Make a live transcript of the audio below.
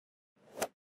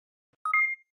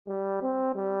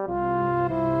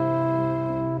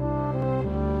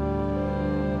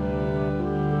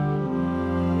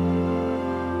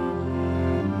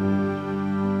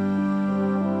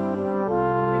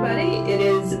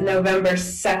November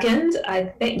 2nd, I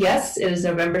think. Yes, it is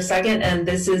November 2nd, and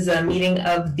this is a meeting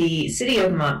of the City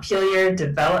of Montpelier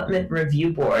Development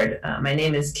Review Board. My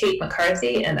name is Kate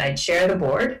McCarthy, and I chair the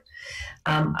board.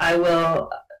 I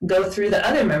will go through the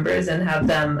other members and have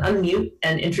them unmute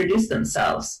and introduce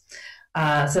themselves.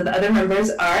 So the other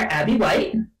members are Abby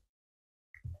White.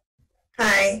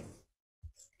 Hi.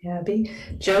 Abby.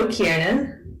 Joe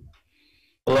Kiernan.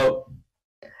 Hello.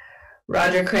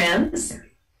 Roger Kranz.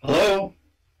 Hello.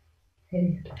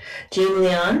 Jean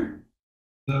Leon.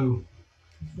 Hello.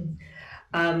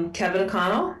 Kevin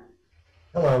O'Connell.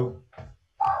 Hello.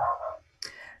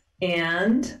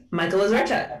 And Michael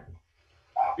Azarchuk.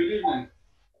 Good evening.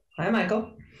 Hi,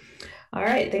 Michael. All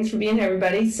right, thanks for being here,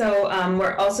 everybody. So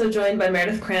we're also joined by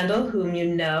Meredith Crandall, whom you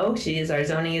know. She is our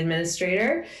zoning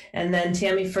administrator. And then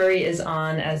Tammy Furry is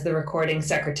on as the recording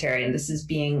secretary. And this is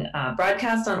being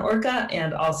broadcast on Orca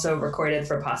and also recorded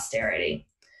for posterity.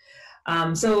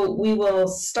 So we will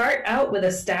start out with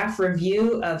a staff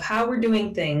review of how we're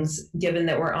doing things, given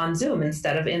that we're on Zoom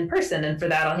instead of in person. And for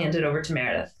that, I'll hand it over to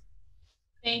Meredith.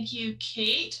 Thank you,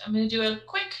 Kate. I'm going to do a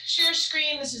quick share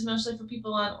screen. This is mostly for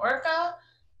people on Orca.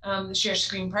 The share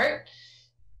screen part.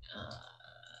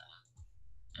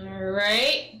 All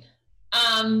right.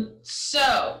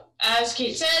 So as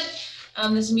Kate said,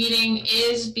 this meeting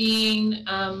is being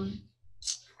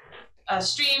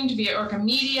streamed via Orca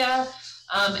Media,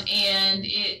 and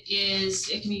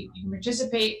you can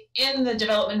participate in the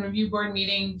Development Review Board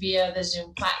meeting via the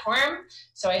Zoom platform.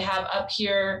 So I have up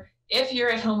here, if you're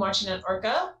at home watching on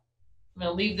Orca, I'm going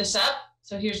to leave this up.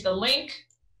 So here's the link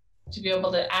to be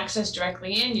able to access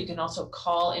directly in. You can also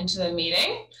call into the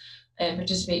meeting and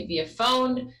participate via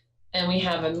phone. And we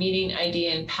have a meeting ID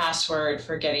and password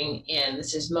for getting in.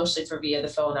 This is mostly for via the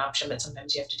phone option, but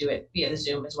sometimes you have to do it via the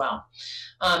Zoom as well.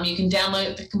 You can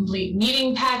download the complete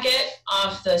meeting packet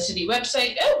off the city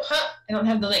website. I don't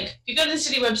have the link. If you go to the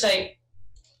city website,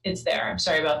 it's there. I'm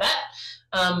sorry about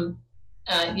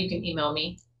that. You can email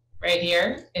me right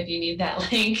here if you need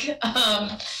that link.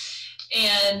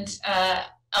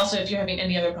 Also, if you're having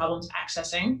any other problems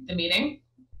accessing the meeting,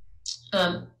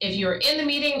 if you're in the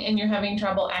meeting and you're having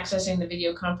trouble accessing the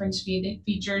video conference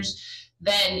features,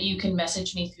 then you can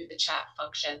message me through the chat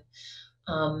function.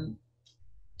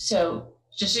 So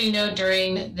just so you know,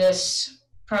 during this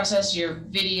process,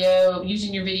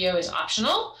 using your video is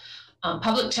optional.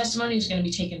 Public testimony is going to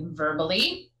be taken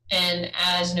verbally. And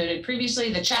as noted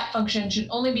previously, the chat function should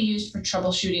only be used for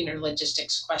troubleshooting or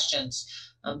logistics questions.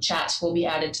 Chats will be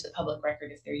added to the public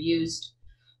record if they're used.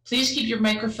 Please keep your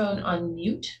microphone on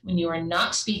mute when you are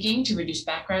not speaking to reduce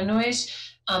background noise.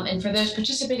 And for those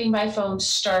participating by phone,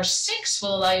 *6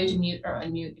 will allow you to mute or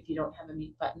unmute if you don't have a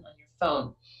mute button on your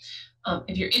phone.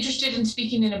 If you're interested in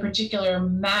speaking in a particular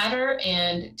matter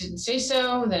and didn't say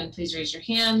so, then please raise your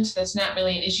hand. That's not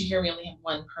really an issue here. We only have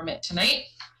one permit tonight.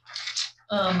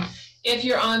 If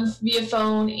you're on via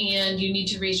phone and you need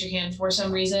to raise your hand for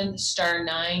some reason,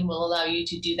 *9 will allow you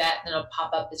to do that. Then it'll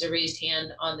pop up as a raised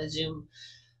hand on the Zoom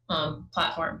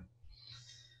platform.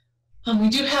 We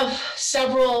do have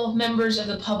several members of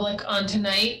the public on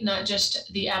tonight, not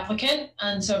just the applicant.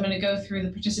 And so I'm going to go through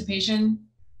the participation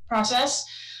process.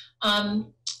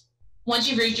 Once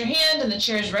you've raised your hand and the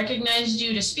chair has recognized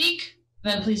you to speak,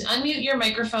 then please unmute your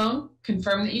microphone,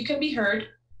 confirm that you can be heard,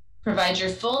 provide your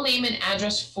full name and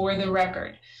address for the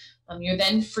record. You're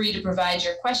then free to provide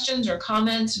your questions or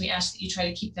comments. We ask that you try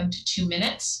to keep them to 2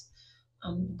 minutes.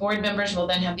 Board members will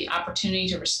then have the opportunity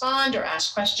to respond or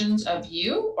ask questions of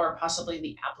you or possibly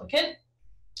the applicant.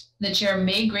 The chair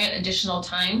may grant additional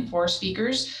time for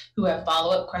speakers who have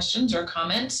follow-up questions or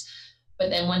comments, but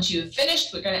then once you've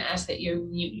finished, we're going to ask that you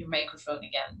mute your microphone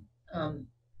again.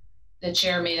 The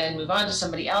chair may then move on to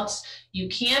somebody else. You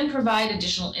can provide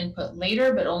additional input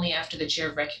later, but only after the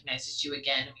chair recognizes you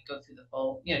again and we go through the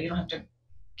full, you don't have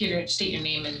to state your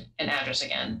name and address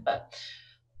again, but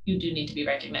you do need to be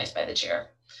recognized by the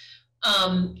chair.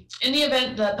 In the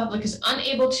event the public is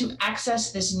unable to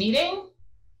access this meeting,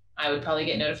 I would probably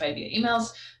get notified via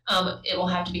emails. It will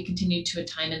have to be continued to a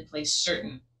time and place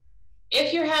certain.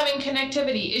 If you're having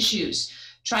connectivity issues,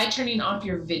 try turning off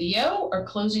your video or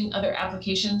closing other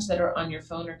applications that are on your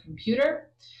phone or computer.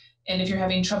 And if you're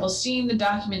having trouble seeing the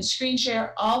document screen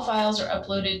share, all files are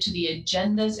uploaded to the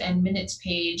agendas and minutes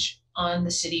page on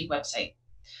the city website.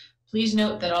 Please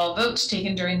note that all votes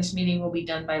taken during this meeting will be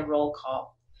done by roll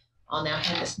call. I'll now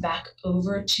hand this back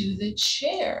over to the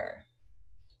chair.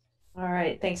 All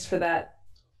right, thanks for that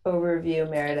overview,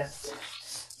 Meredith.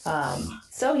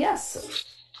 So yes,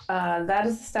 that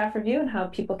is the staff review and how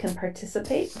people can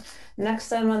participate.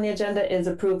 Next item on the agenda is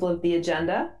approval of the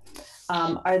agenda.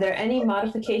 Are there any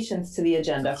modifications to the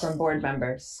agenda from board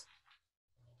members?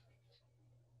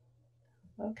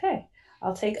 Okay,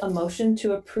 I'll take a motion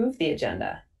to approve the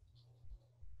agenda.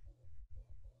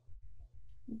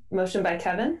 Motion by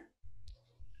Kevin.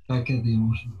 Second the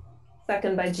motion.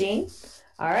 Second by Jean.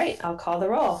 All right, I'll call the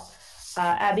roll.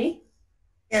 Abby?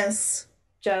 Yes.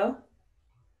 Joe?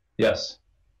 Yes.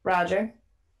 Roger?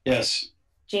 Yes.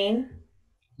 Jean?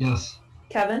 Yes.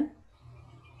 Kevin?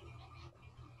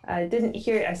 I didn't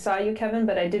hear, I saw you, Kevin,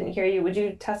 but I didn't hear you. Would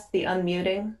you test the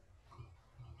unmuting?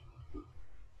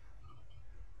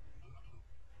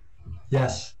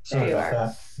 Yes. There you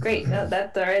are. Great. No,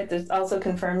 that's all right. This also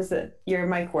confirms that your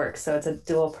mic works, so it's a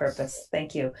dual purpose.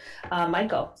 Thank you.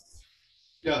 Michael?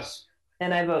 Yes.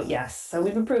 And I vote yes. So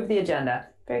we've approved the agenda.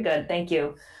 Very good. Thank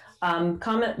you.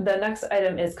 The next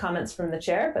item is comments from the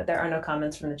chair, but there are no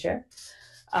comments from the chair.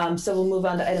 So we'll move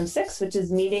on to item 6, which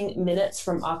is meeting minutes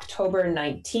from October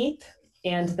 19th.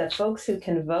 And the folks who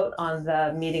can vote on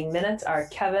the meeting minutes are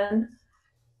Kevin,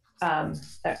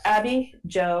 Abby,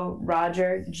 Joe,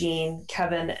 Roger, Jean,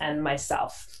 Kevin, and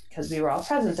myself, because we were all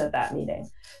present at that meeting.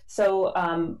 So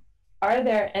are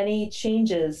there any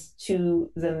changes to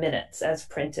the minutes as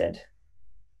printed?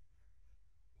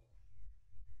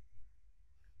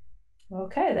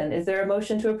 Okay, then is there a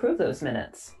motion to approve those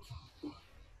minutes?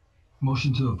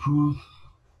 Motion to approve.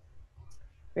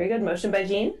 Very good. Motion by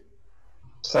Jean.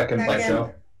 Second by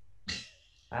Joe.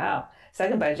 Wow.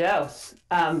 Second by Joe.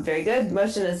 Very good.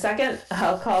 Motion is second.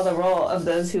 I'll call the roll of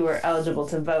those who are eligible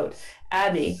to vote.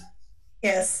 Abby.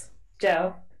 Yes.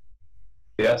 Joe.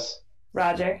 Yes.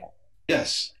 Roger.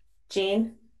 Yes.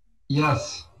 Jean.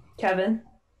 Yes. Kevin.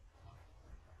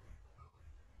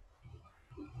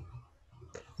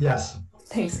 Yes.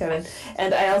 Thanks, Kevin.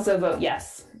 And I also vote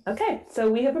yes. Okay, so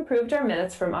we have approved our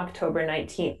minutes from October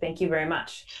 19th. Thank you very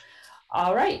much.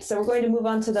 All right, so we're going to move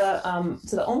on to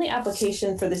the only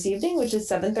application for this evening, which is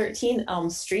 713 Elm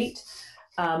Street.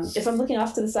 If I'm looking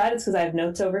off to the side, it's because I have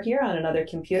notes over here on another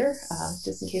computer,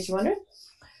 just in case you wondered.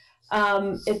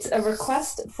 It's a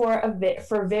request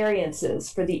for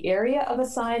variances for the area of a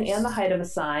sign and the height of a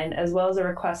sign, as well as a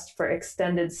request for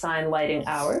extended sign lighting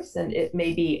hours. And it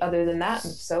may be other than that,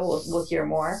 and so we'll hear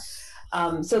more.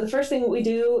 So the first thing that we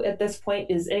do at this point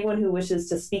is anyone who wishes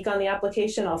to speak on the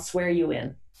application, I'll swear you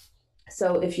in.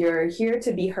 So if you're here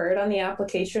to be heard on the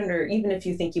application, or even if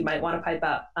you think you might want to pipe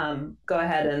up, go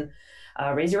ahead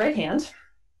and raise your right hand.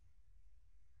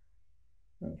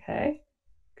 Okay,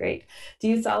 great. Do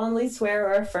you solemnly swear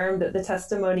or affirm that the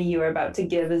testimony you are about to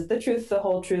give is the truth, the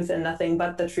whole truth, and nothing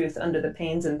but the truth under the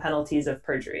pains and penalties of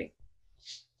perjury?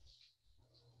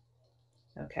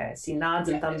 Okay, I see nods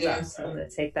and thumbs up, so I'm going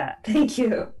to take that. Thank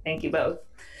you. Thank you both.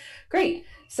 Great.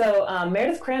 So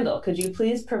Meredith Crandall, could you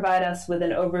please provide us with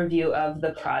an overview of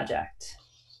the project?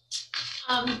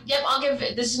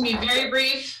 Yep, this is going to be very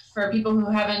brief for people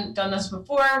who haven't done this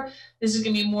before. This is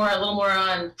going to be a little more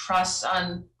on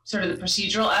sort of the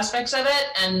procedural aspects of it,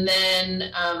 and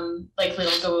then likely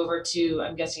we'll go over to,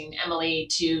 I'm guessing, Emily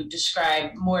to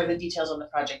describe more of the details on the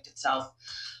project itself.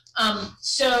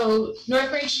 So North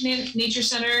Branch Nature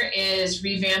Center is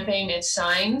revamping its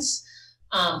signs.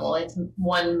 Well, it's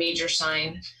one major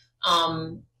sign.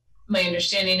 My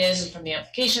understanding is, and from the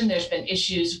application, there's been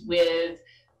issues with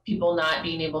people not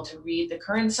being able to read the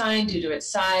current sign due to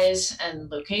its size and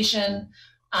location.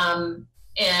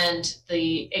 And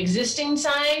the existing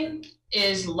sign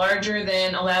is larger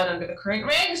than allowed under the current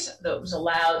regs that was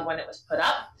allowed when it was put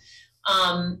up.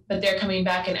 But they're coming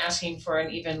back and asking for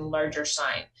an even larger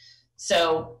sign.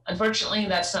 So unfortunately,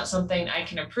 that's not something I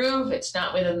can approve. It's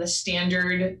not within the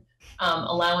standard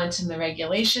allowance in the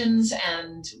regulations,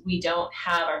 and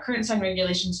our current sign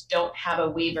regulations don't have a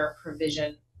waiver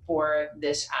provision for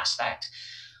this aspect.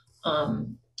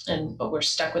 But we're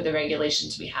stuck with the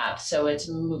regulations we have. So it's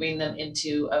moving them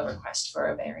into a request for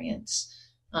a variance,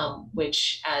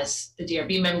 which, as the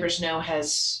DRB members know,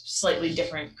 has slightly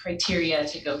different criteria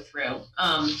to go through.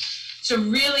 So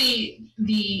really,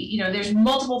 there's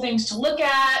multiple things to look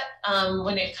at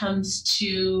when it comes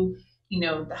to,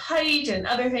 the height and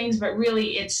other things, but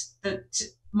really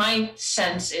my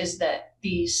sense is that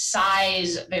the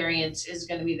size variance is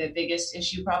going to be the biggest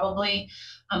issue probably.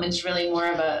 It's really more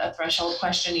of a threshold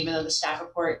question, even though the staff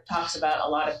report talks about a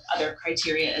lot of other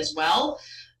criteria as well.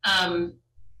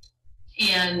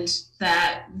 And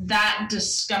that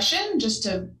discussion, just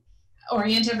to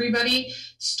orient everybody,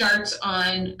 starts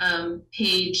on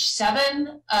page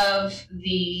 7 of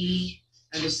the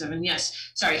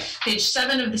page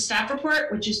 7 of the staff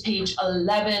report, which is page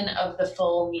 11 of the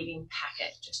full meeting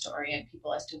packet, just to orient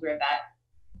people as to where that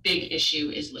big issue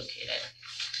is located.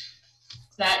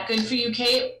 Is that good for you,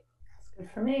 Kate? Good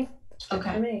for me.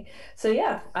 Okay. For me. So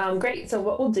yeah, great. So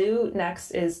what we'll do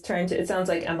next is turn to, it sounds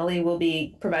like Emily will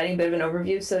be providing a bit of an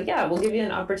overview. So yeah, we'll give you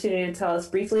an opportunity to tell us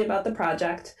briefly about the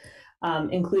project,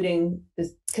 including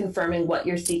confirming what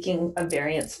you're seeking a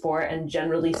variance for and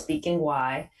generally speaking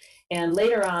why. And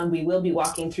later on, we will be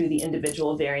walking through the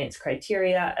individual variance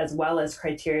criteria as well as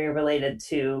criteria related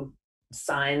to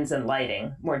signs and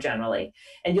lighting more generally.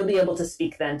 And you'll be able to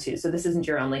speak then too. So this isn't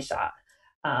your only shot.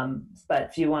 But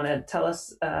if you want to tell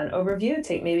us an overview,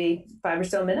 take maybe 5 or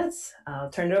so minutes. I'll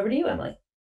turn it over to you, Emily.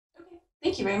 Okay,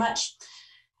 thank you very much.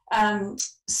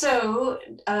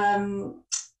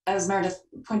 As Meredith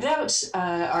pointed out,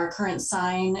 our current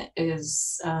sign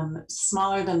is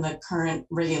smaller than the current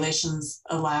regulations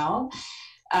allow.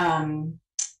 And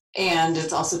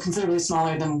it's also considerably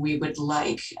smaller than we would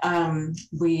like.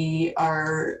 We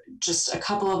are just a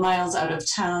couple of miles out of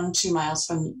town, 2 miles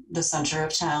from the center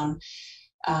of town.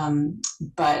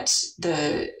 But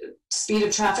the speed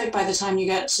of traffic by the time you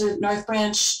get to North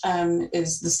Branch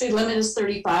is the speed limit is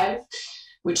 35,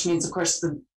 which means, of course,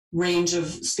 the range of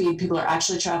speed people are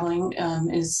actually traveling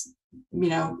is,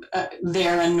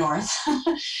 there and north.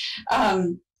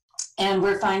 And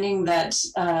we're finding that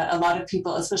a lot of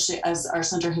people, especially as our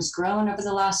center has grown over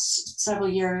the last several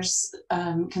years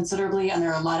considerably, and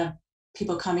there are a lot of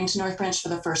people coming to North Branch for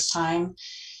the first time,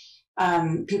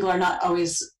 people are not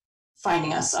always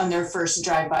finding us on their first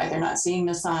drive-by. They're not seeing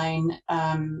the sign,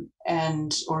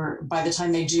 or by the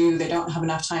time they do, they don't have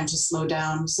enough time to slow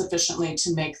down sufficiently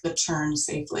to make the turn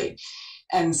safely.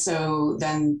 And so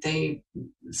then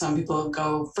some people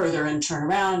go further and turn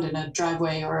around in a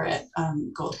driveway or at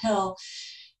Gold Hill.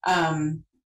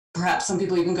 Perhaps some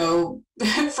people even go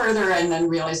further and then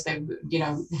realize they've,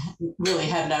 really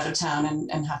headed out of town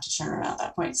and have to turn around at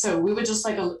that point. So we would just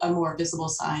like a more visible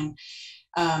sign,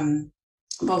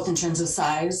 both in terms of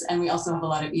size, and we also have a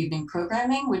lot of evening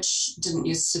programming, which didn't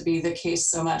used to be the case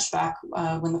so much back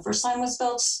when the first sign was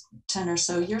built 10 or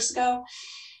so years ago.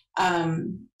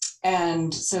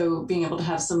 And so being able to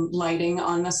have some lighting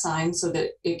on the sign so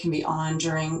that it can be on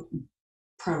during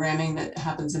programming that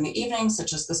happens in the evening,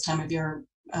 such as this time of year,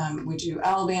 we do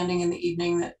owl banding in the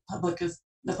evening that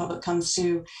the public comes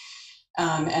to.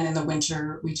 And in the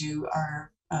winter, we do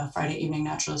our Friday evening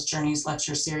Naturalist Journeys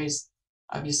lecture series.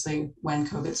 Obviously, when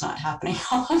COVID's not happening,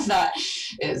 all of that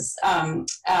is.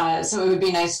 So it would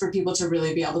be nice for people to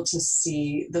really be able to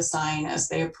see the sign as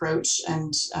they approach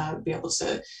and be able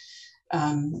to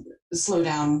slow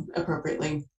down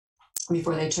appropriately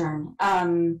before they turn.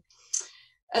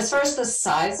 As far as the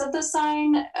size of the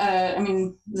sign,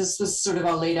 this was sort of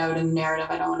all laid out in the narrative.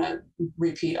 I don't want to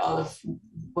repeat all of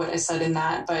what I said in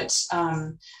that, but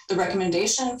the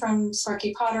recommendation from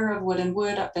Sparky Potter of Wood and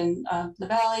Wood up in the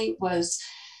valley was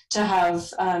to have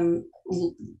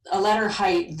a letter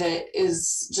height that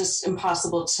is just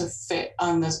impossible to fit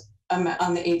on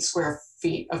the 8 square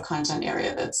feet of content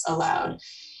area that's allowed.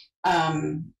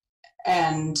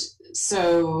 And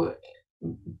so,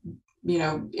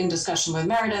 in discussion with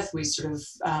Meredith, we sort of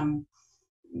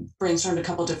brainstormed a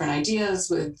couple different ideas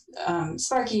with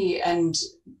Sparky and,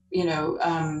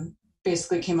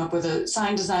 basically came up with a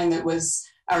sign design that was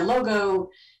our logo.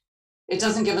 It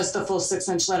doesn't give us the full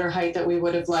 6-inch letter height that we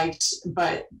would have liked,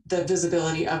 but the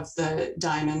visibility of the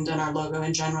diamond and our logo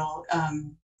in general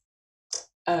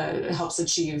helps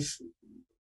achieve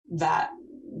that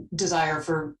desire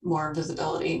for more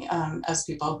visibility as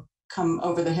people come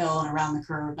over the hill and around the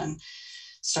curve and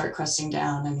start cresting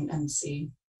down and see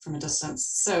from a distance.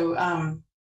 So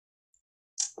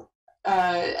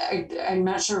I'm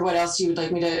not sure what else you would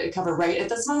like me to cover right at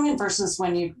this moment versus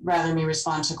when you'd rather me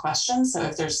respond to questions. So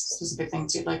if there's specific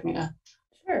things you'd like me to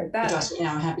address,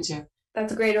 I'm happy to.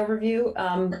 That's a great overview.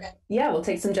 Okay. Yeah, we'll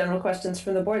take some general questions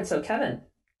from the board. So Kevin,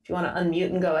 if you want to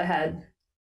unmute and go ahead.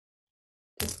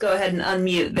 Just go ahead and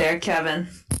unmute there, Kevin.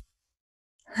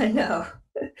 I know.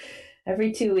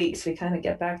 Every 2 weeks we kind of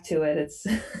get back to it. It's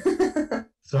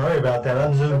Sorry about that.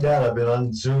 I'm zoomed out. I've been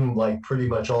on Zoom like pretty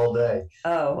much all day.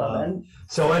 Oh, well then.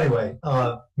 So anyway,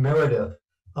 Meredith,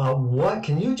 what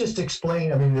can you just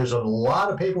explain? I mean, there's a lot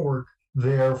of paperwork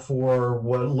there for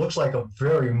what looks like a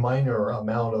very minor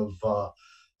amount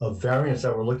of variance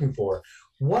that we're looking for.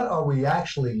 What are we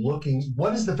actually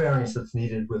what is the variance that's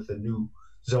needed with the new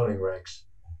zoning regs?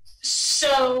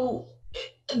 So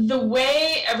the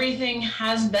way everything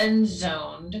has been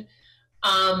zoned,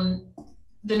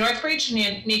 the North Branch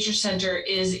Nature Center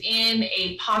is in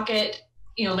a pocket,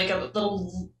 like a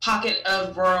little pocket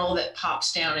of rural that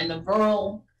pops down in the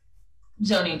rural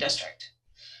zoning district.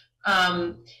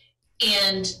 And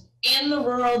in the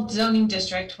rural zoning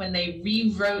district, when they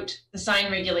rewrote the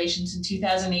sign regulations in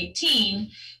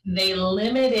 2018, they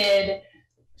limited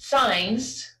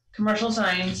signs, commercial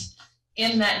signs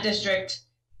in that district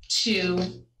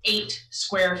to 8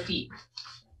 square feet.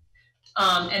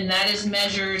 And that is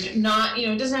measured not,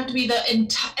 it doesn't have to be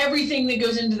everything that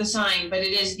goes into the sign, but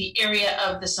it is the area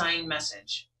of the sign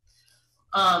message.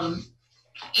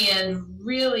 And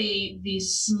really the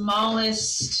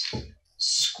smallest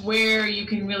square you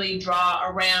can really draw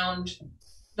around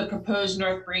the proposed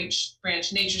North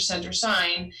Branch Nature Center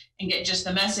sign and get just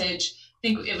the message, I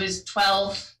think it was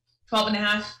 12 and a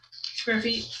half square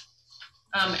feet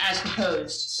as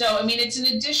proposed. So, I mean, it's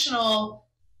an additional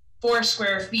 4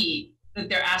 square feet that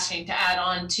they're asking to add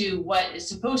on to what is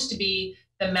supposed to be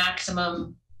the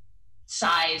maximum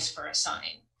size for a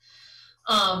sign.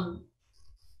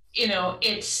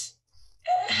 It's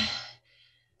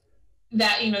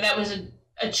that was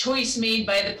a choice made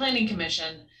by the Planning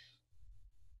Commission.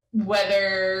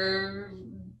 Whether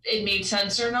it made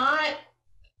sense or not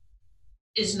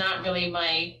is not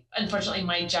really unfortunately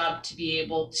my job to be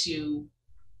able to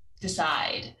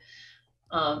decide.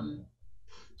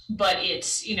 But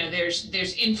it's,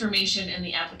 there's information in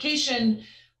the application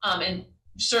and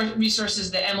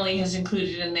resources that Emily has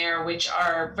included in there, which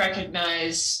are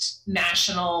recognized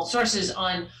national sources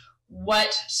on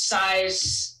what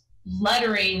size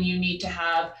lettering you need to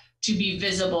have to be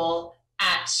visible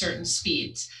at certain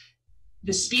speeds.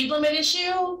 The speed limit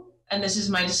issue, and this is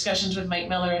my discussions with Mike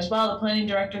Miller as well, the planning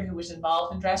director who was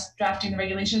involved in drafting the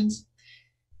regulations.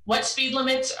 What speed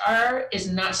limits are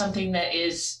is not something that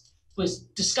was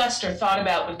discussed or thought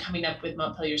about when coming up with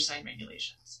Montpelier sign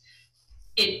regulations.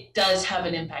 It does have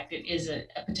an impact. It is a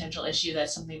potential issue.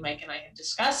 That's something Mike and I have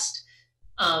discussed.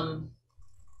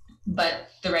 But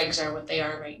the regs are what they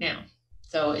are right now.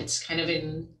 So it's kind of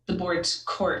in the board's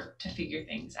court to figure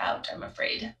things out, I'm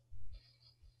afraid.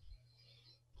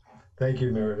 Thank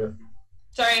you, Meredith.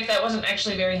 Sorry if that wasn't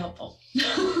actually very helpful.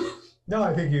 No,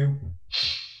 I think you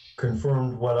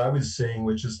confirmed what I was saying,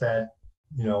 which is that,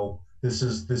 this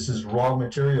is raw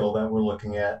material that we're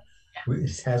looking at. Yeah.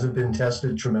 It hasn't been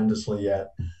tested tremendously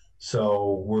yet.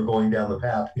 So we're going down the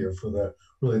path here for the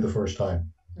first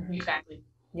time. Exactly.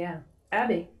 Yeah.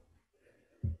 Abby.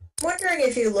 I'm wondering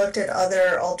if you looked at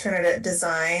other alternate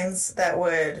designs that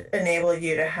would enable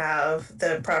you to have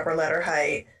the proper letter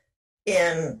height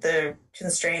in the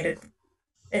constrained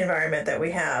environment that we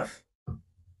have.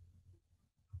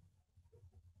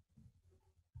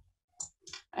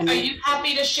 Are you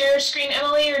happy to share screen,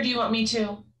 Emily, or do you want me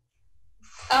to?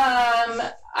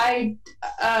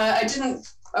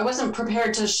 I wasn't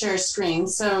prepared to share screen,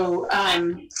 so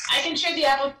I can share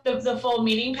the full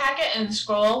meeting packet and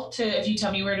scroll to, if you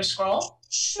tell me where to scroll.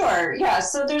 Sure. Yeah.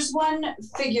 So there's one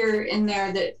figure in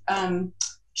there that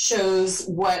shows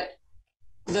what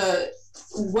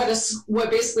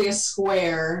basically a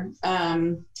square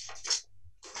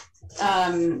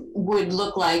would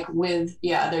look like with,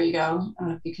 there you go. I don't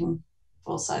know if you can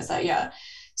full size that. Yeah.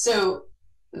 So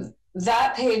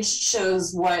that page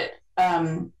shows what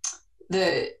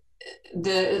the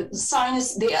sign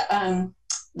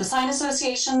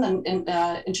association,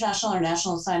 the International or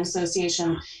National Sign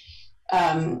Association,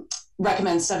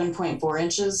 recommends 7.4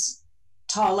 inches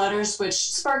tall letters, which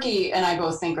Sparky and I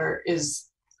both think is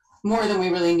more than we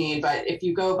really need. But if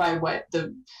you go by what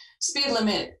the speed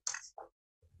limit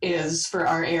is for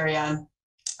our area,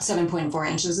 7.4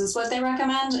 inches is what they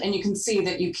recommend. And you can see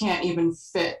that you can't even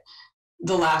fit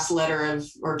the last letter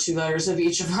or 2 letters of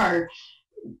each of our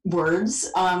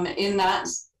words in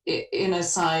a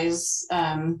size,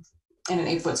 in an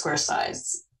 8-foot square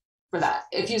size for that.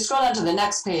 If you scroll down to the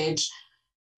next page,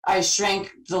 I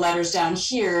shrank the letters down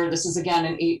here. This is again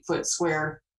an 8-foot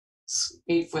square.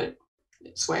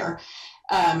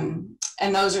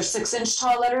 And those are 6-inch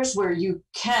tall letters where you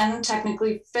can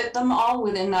technically fit them all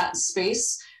within that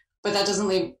space, but that doesn't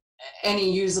leave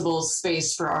any usable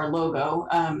space for our logo.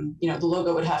 The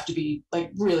logo would have to be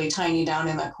like really tiny down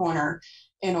in the corner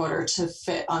in order to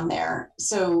fit on there.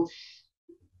 So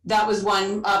that was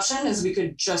one option, is we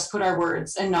could just put our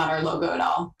words and not our logo at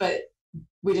all, but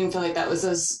we didn't feel like that was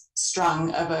as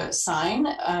strong of a sign,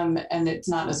 and it's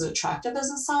not as attractive as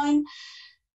a sign.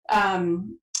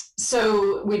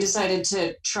 So we decided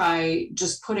to try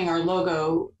just putting our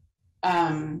logo,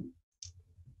 and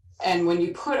when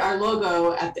you put our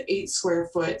logo at the 8 square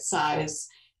foot size,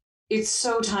 it's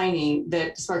so tiny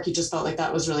that Sparky just felt like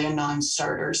that was really a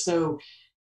non-starter. So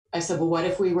I said, well, what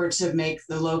if we were to make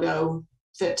the logo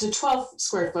fit to 12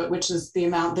 square foot, which is the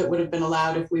amount that would have been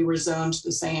allowed if we were zoned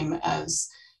the same as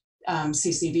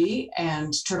CCV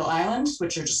and Turtle Island,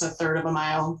 which are just a third of a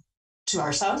mile to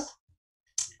our south.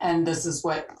 And this is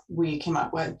what we came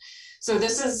up with. So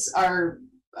this is our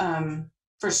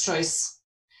first choice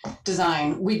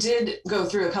design. We did go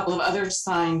through a couple of other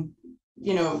design,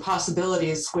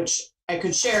 possibilities, which I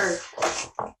could share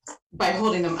by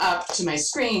holding them up to my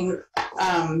screen,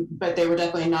 but they were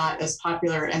definitely not as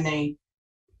popular, and they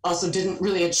also didn't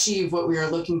really achieve what we were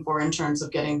looking for in terms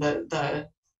of getting the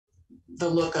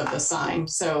look of the sign.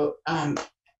 So I'm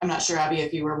not sure, Abby,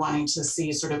 if you were wanting to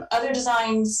see sort of other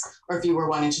designs, or if you were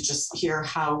wanting to just hear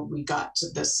how we got to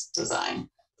this design.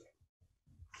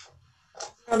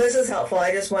 Well, this is helpful.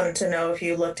 I just wanted to know if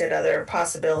you looked at other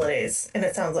possibilities, and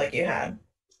it sounds like you had.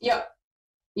 Yep.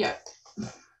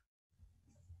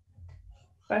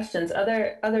 Questions?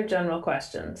 Other general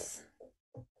questions?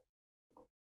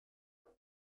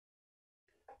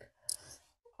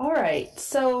 All right.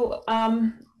 So,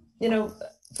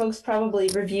 folks probably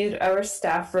reviewed our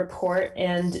staff report,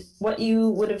 and what you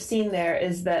would have seen there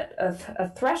is that a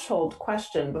threshold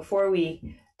question before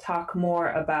we talk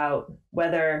more about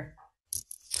whether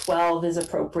 12 is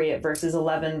appropriate versus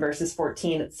 11 versus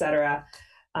 14, et cetera,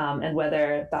 and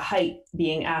whether the height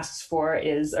being asked for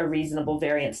is a reasonable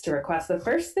variance to request. The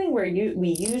first thing we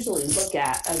usually look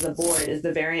at as a board is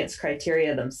the variance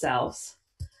criteria themselves.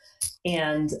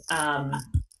 And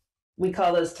we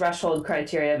call those threshold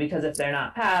criteria because if they're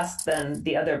not passed, then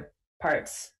the other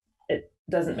parts, it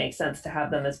doesn't make sense to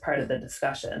have them as part of the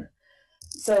discussion.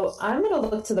 So I'm going to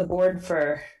look to the board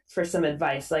for some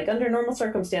advice. Like under normal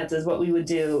circumstances, what we would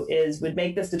do is would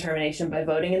make this determination by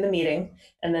voting in the meeting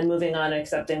and then moving on and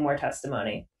accepting more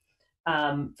testimony.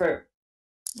 For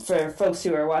folks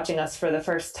who are watching us for the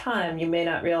first time, you may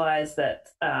not realize that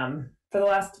for the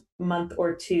last month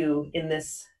or two in the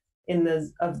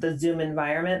Zoom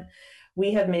environment,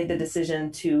 we have made the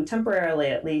decision to temporarily,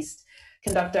 at least,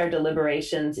 conduct our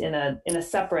deliberations in a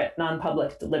separate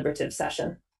non-public deliberative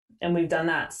session. And we've done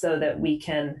that so that we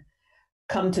can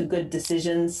come to good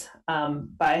decisions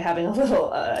by having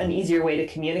an easier way to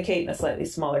communicate in a slightly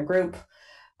smaller group.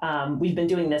 We've been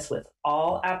doing this with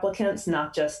all applicants,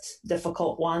 not just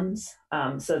difficult ones,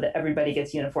 so that everybody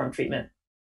gets uniform treatment.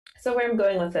 So where I'm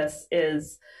going with this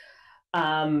is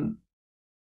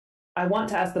I want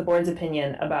to ask the board's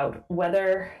opinion about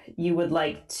whether you would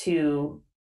like to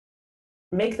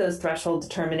make those threshold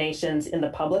determinations in the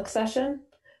public session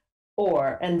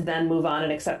and then move on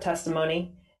and accept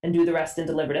testimony and do the rest in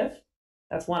deliberative.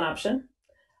 That's one option.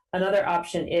 Another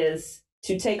option is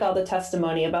to take all the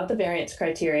testimony about the variance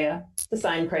criteria, the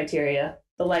sign criteria,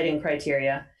 the lighting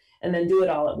criteria, and then do it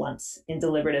all at once in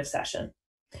deliberative session.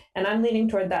 And I'm leaning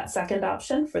toward that second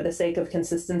option for the sake of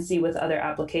consistency with other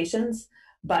applications,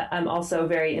 but I'm also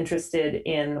very interested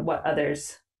in what other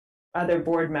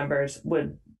board members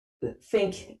would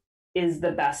think is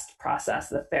the best process,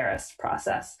 the fairest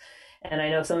process. And I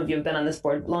know some of you have been on this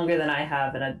board longer than I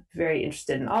have, and I'm very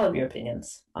interested in all of your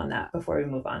opinions on that before we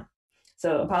move on.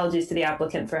 So apologies to the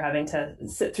applicant for having to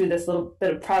sit through this little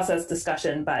bit of process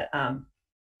discussion, but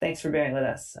thanks for bearing with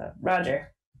us.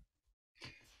 Roger.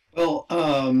 Well,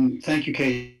 thank you,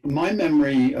 Kate. My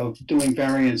memory of doing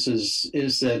variances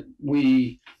is that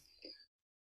we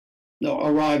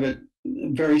arrive at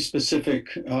very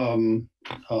specific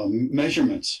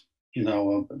measurements, a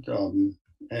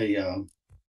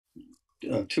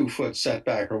 2-foot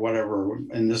setback or whatever.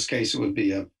 In this case, it would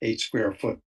be a 8 square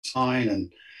foot sign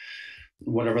and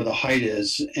whatever the height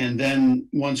is. And then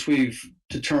once we've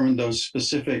determined those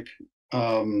specific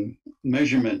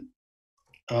measurements,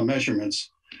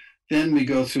 then we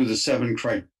go through the 7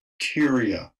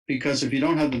 criteria, because if you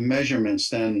don't have the measurements,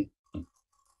 then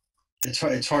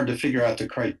it's hard to figure out the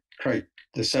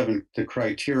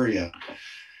criteria.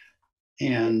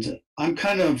 And I'm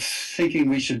kind of thinking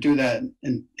we should do that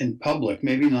in public,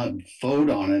 maybe not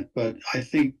vote on it, but I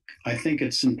think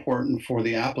it's important for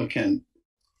the applicant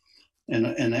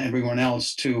and everyone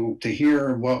else to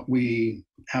hear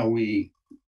how we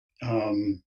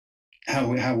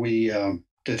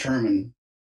determine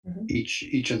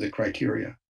each of the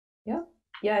criteria.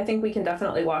 Yeah, I think we can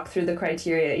definitely walk through the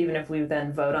criteria, even if we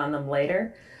then vote on them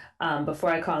later. Before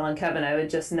I call on Kevin, I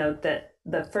would just note that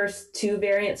the first 2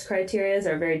 variance criteria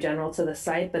are very general to the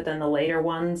site, but then the later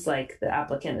ones, like the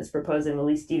applicant is proposing the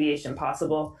least deviation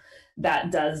possible,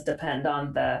 that does depend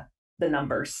on the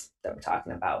numbers that we're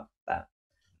talking about. But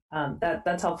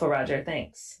that's helpful, Roger.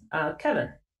 Thanks.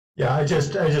 Kevin. Yeah, I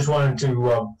just wanted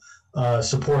to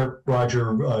support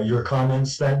Roger, your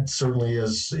comments. That certainly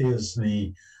is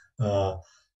the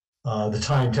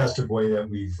time-tested way that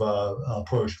we've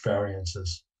approached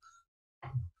variances.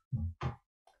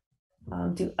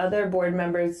 Do other board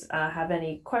members have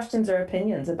any questions or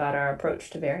opinions about our approach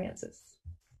to variances?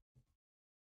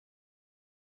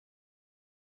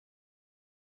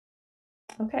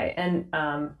 Okay, and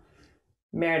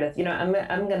Meredith,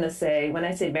 I'm going to say, when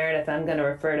I say Meredith, I'm going to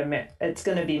refer to, it's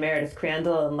going to be Meredith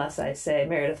Crandall unless I say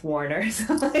Meredith Warner.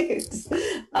 So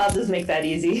I'll just make that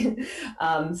easy.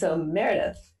 So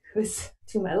Meredith, who's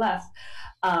to my left,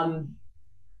 I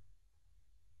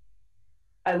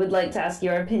would like to ask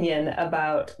your opinion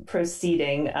about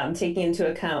proceeding, taking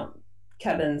into account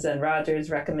Kevin's and Roger's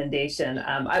recommendation.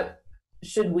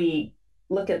 Should we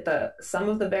look at some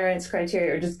of the variance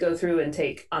criteria, or just go through and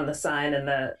take on the sign and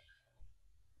the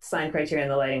sign criteria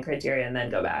and the lighting criteria and then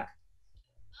go back?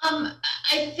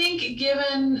 I think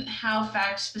given how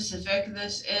fact specific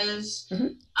this is,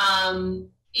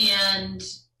 and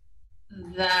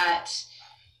that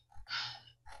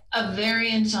a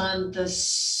variance on the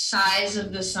size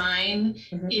of the sign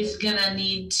is gonna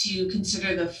need to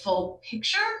consider the full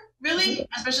picture, really,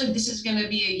 especially if this is gonna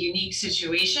be a unique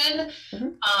situation,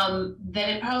 that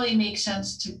it probably makes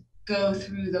sense to go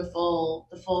through the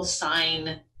full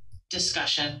sign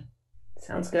discussion.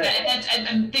 Sounds good.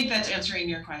 I think that's answering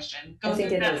your question. Go through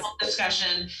that whole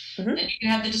discussion, then you can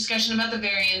have the discussion about the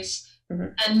variance,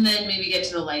 and then maybe get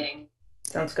to the lighting.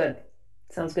 Sounds good.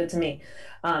 Sounds good to me.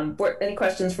 Any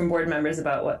questions from board members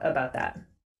about that?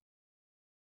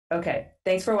 Okay,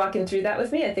 thanks for walking through that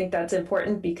with me. I think that's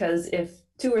important, because if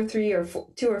 2 or 3 or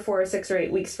 2 or 4 or 6 or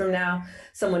 8 weeks from now,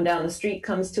 someone down the street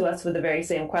comes to us with the very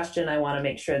same question, I want to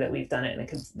make sure that we've done it and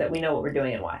that we know what we're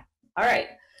doing and why. All right.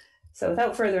 So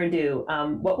without further ado,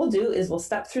 what we'll do is we'll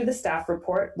step through the staff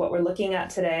report. What we're looking at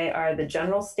today are the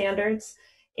general standards,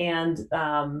 and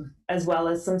as well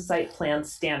as some site plan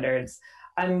standards.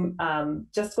 I'm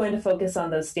just going to focus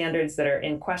on those standards that are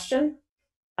in question.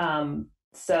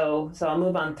 So I'll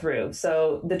move on through.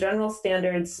 So the general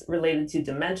standards related to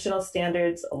dimensional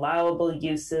standards, allowable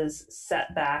uses,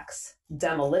 setbacks,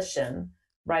 demolition,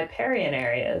 riparian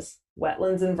areas,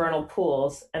 wetlands and vernal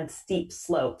pools, and steep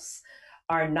slopes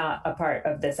are not a part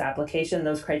of this application.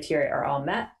 Those criteria are all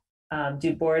met.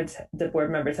 Do the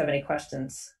board members have any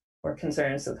questions or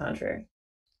concerns to the contrary?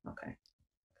 Okay.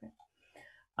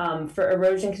 For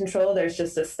erosion control, there's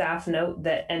just a staff note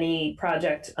that any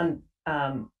project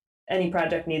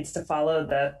needs to follow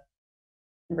the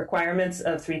requirements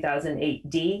of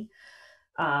 3008D.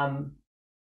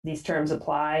 These terms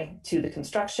apply to the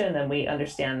construction, and we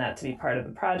understand that to be part of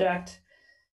the project.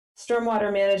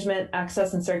 Stormwater management,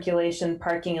 access and circulation,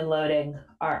 parking and loading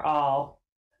are all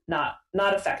not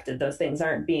affected. Those things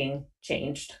aren't being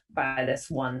changed by this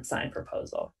one sign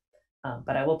proposal.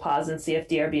 But I will pause and see if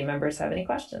DRB members have any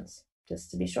questions,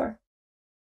 just to be sure.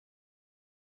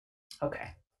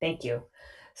 Okay, thank you.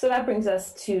 So that brings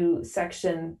us to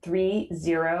section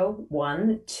 3012,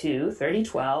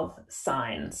 3012,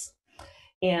 signs.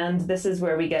 And this is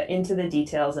where we get into the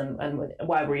details and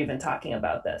why we're even talking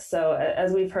about this. So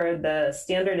as we've heard, the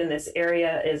standard in this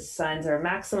area is signs are a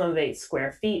maximum of 8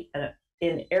 square feet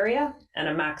in area and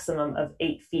a maximum of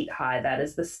 8 feet high. That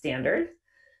is the standard.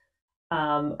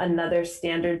 Another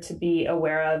standard to be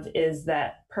aware of is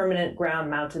that permanent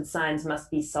ground-mounted signs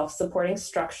must be self-supporting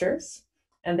structures,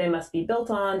 and they must be built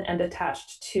on and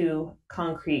attached to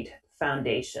concrete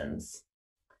foundations.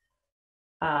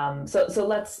 So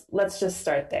let's just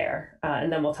start there,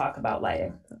 and then we'll talk about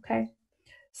lighting. Okay.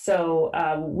 So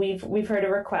we've heard a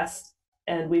request,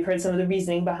 and we've heard some of the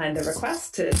reasoning behind the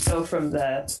request to go from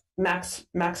the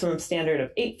maximum standard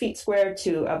of 8 feet square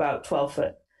to about 12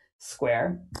 foot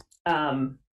square.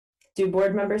 Do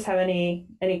board members have any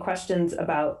questions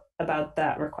about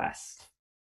that request?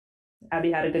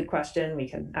 Abby had a good question. We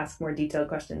can ask more detailed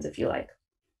questions if you like.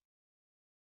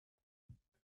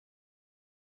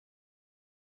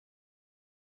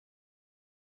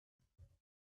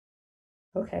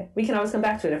 Okay, we can always come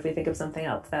back to it if we think of something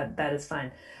else. That is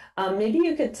fine. Maybe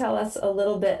you could tell us a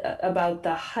little bit about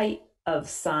the height of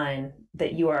sign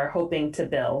that you are hoping to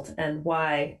build, and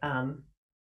why,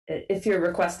 if you're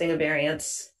requesting a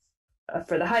variance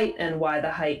for the height, and why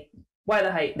the height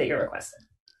that you're requesting.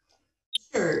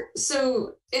 Sure.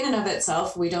 So in and of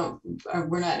itself, we're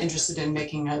not interested in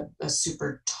making a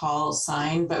super tall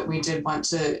sign, but we did want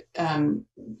to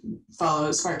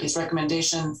follow Sparky's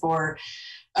recommendation for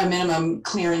a minimum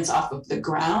clearance off of the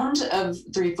ground of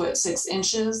 3 foot 6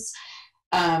 inches,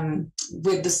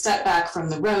 with the setback from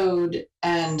the road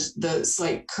and the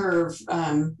slight curve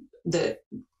that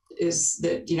is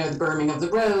the berming of the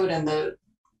road, and the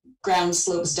ground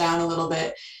slopes down a little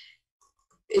bit.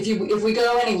 If we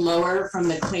go any lower from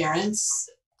the clearance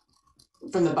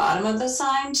from the bottom of the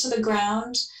sign to the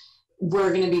ground,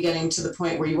 we're going to be getting to the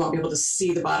point where you won't be able to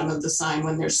see the bottom of the sign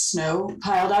when there's snow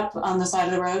piled up on the side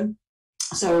of the road.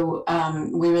 So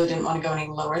we really didn't want to go any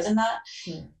lower than that.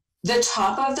 The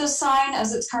top of the sign,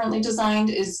 as it's currently designed,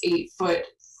 is 8 foot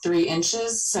 3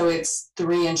 inches. So it's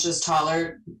 3 inches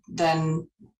taller than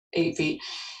 8 feet.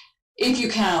 If you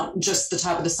count just the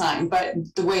top of the sign, but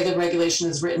the way the regulation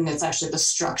is written, it's actually the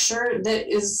structure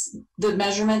that is the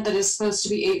measurement that is supposed to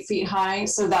be 8 feet high.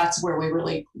 So that's where we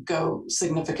really go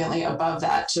significantly above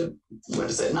that to, what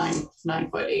is it, 9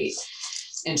 foot 8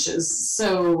 inches.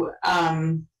 So,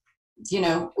 you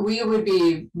know, we would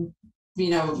be, you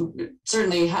know,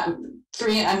 certainly have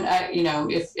 3, you know,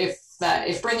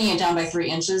 if bringing it down by 3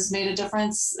 inches made a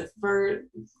difference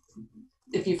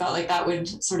if you felt like that would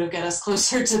sort of get us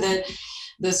closer to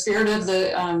the spirit of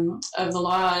the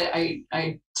law,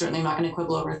 I certainly am not going to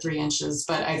quibble over 3 inches,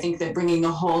 but I think that bringing the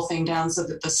whole thing down so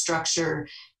that the structure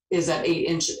is at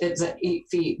 8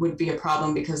 feet would be a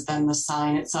problem, because then the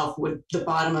sign itself the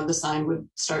bottom of the sign would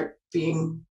start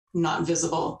being not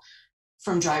visible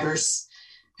from drivers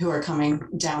who are coming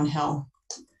downhill,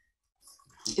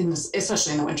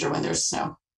 especially in the winter when there's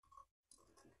snow.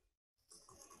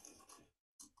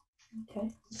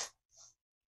 Okay.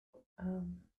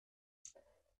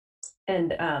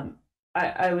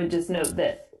 I would just note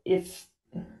that if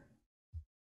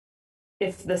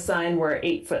the sign were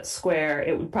 8 foot square,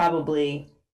 it would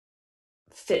probably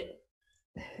fit.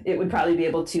 It would probably be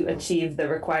able to achieve the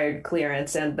required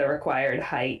clearance and the required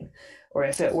height. Or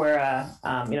if it were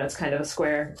you know, it's kind of a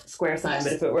square sign, yes.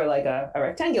 But if it were like a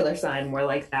rectangular sign, more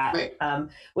like that, right.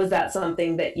 Was that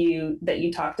something that you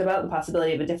talked about, the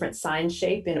possibility of a different sign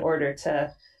shape in order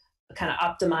to kind of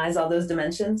optimize all those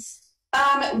dimensions?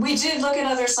 We did look at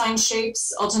other sign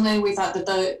shapes. Ultimately, we thought that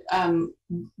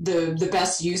the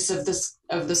best use of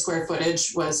the square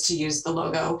footage was to use the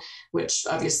logo, which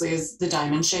obviously is the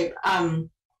diamond shape.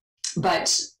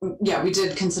 But yeah, we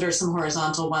did consider some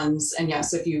horizontal ones. And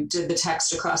yes, if you did the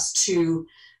text across 2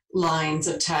 lines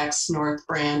of text, North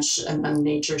Branch and then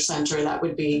Nature Center, that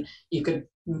would be, you could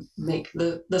make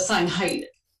the sign height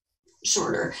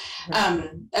shorter. Right.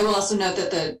 I will also note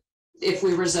that if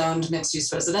we were zoned mixed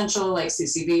use residential like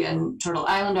CCV and Turtle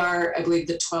Island are, I believe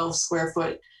the 12 square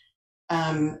foot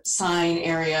sign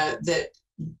area that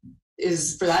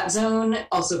is for that zone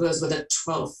also goes with a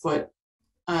 12 foot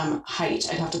height.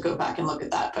 I'd have to go back and look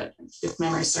at that, but if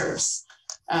memory serves,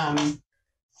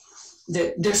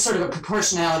 there's sort of a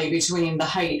proportionality between the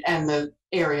height and the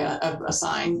area of a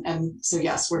sign. And so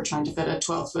yes, we're trying to fit a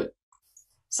 12 foot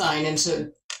sign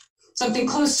into something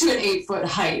close to an 8 foot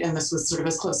height, and this was sort of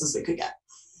as close as we could get.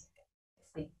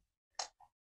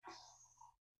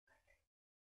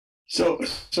 So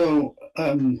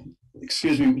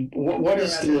excuse me, what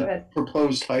is the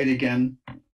proposed height again?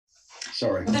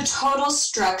 Sorry. The total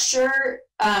structure,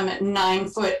 9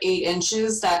 foot 8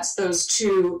 inches. That's those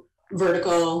 2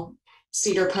 vertical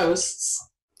cedar posts.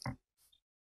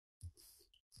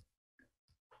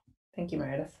 Thank you,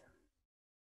 Meredith.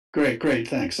 Great.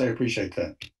 Thanks. I appreciate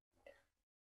that.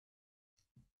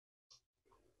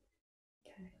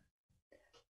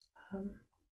 Okay.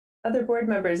 Other board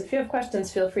members, if you have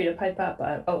questions, feel free to pipe up.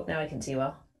 Oh, now I can see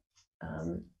well.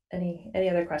 Any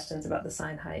other questions about the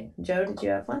sign height? Joe, did you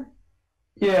have one?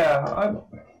 Yeah,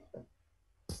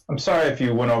 I'm sorry if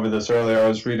you went over this earlier. I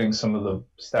was reading some of the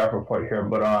staff report here,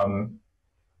 but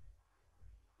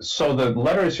so the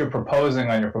letters you're proposing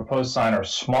on your proposed sign are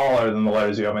smaller than the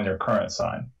letters you have on your current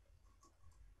sign.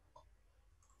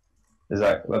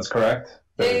 That's correct?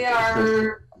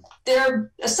 They're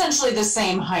essentially the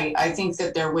same height. I think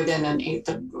that they're within an 1/8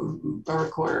 or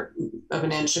 1/4 of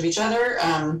an inch of each other.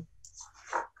 I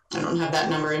don't have that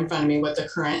number in front of me. What the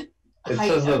current it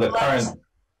says that the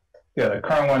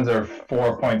current ones are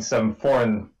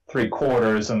 4.74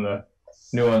 3/4, and the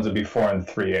new ones would be 4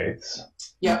 3/8.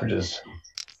 Yeah, which is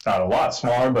not a lot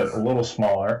smaller, but a little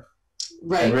smaller.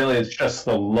 Right. And really, it's just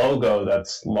the logo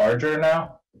that's larger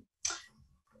now.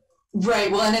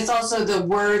 Right. Well, and it's also the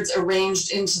words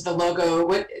arranged into the logo.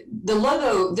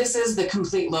 This is the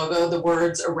complete logo. The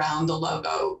words around the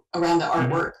logo, around the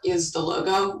artwork, is the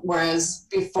logo. Whereas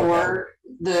before,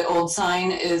 the old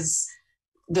sign is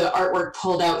the artwork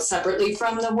pulled out separately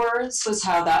from the words, was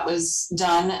how that was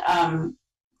done.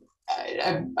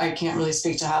 I can't really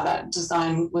speak to how that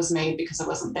design was made because I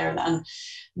wasn't there then.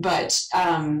 But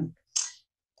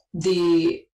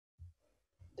the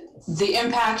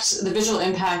visual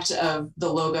impact of the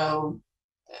logo,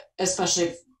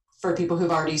 especially for people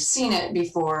who've already seen it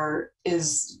before,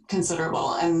 is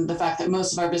considerable. And the fact that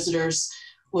most of our visitors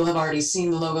will have already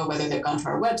seen the logo, whether they've gone to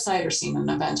our website or seen an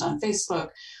event on Facebook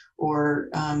or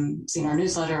seen our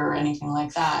newsletter or anything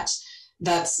like that,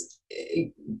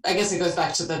 I guess it goes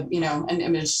back to the, an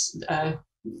image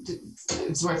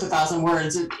it's worth 1,000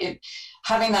 words.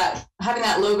 Having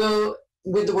that logo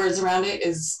with the words around it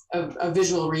is a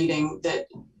visual reading that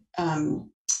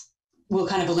will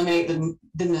kind of eliminate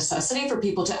the necessity for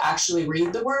people to actually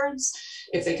read the words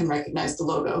if they can recognize the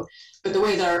logo. But the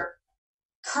way that our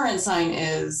current sign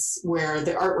is, where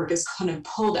the artwork is kind of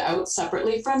pulled out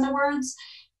separately from the words,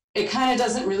 it kind of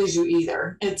doesn't really do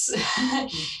either. It's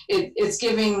it's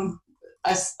giving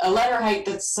us a letter height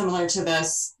that's similar to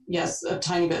this, yes, a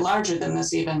tiny bit larger than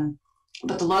this even,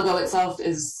 but the logo itself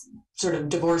is sort of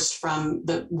divorced from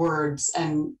the words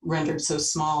and rendered so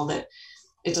small that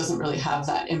it doesn't really have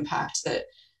that impact that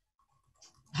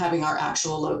having our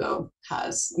actual logo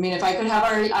has. I mean, if I could have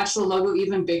our actual logo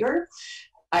even bigger,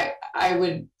 I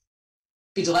would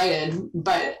be delighted,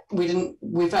 but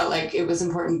we felt like it was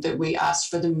important that we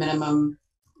asked for the minimum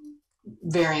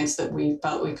variance that we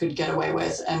felt we could get away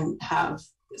with and have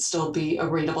still be a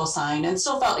readable sign, and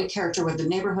still felt like character with the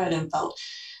neighborhood and felt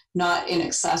not in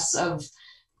excess of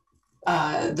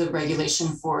the regulation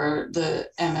for the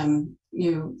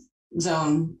MMU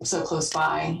zone so close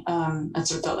by. And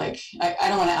sort of felt like I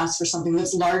don't want to ask for something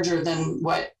that's larger than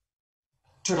what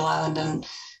Turtle Island and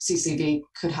CCV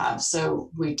could have. So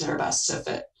we did our best to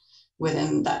fit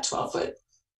within that 12-foot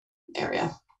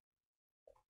area.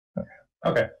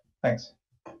 Okay, thanks.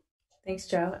 Thanks,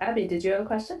 Joe. Abby, did you have a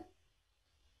question?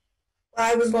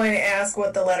 I was going to ask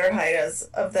what the letter height is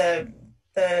of the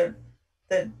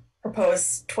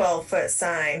proposed 12-foot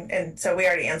sign, and so we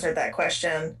already answered that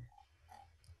question.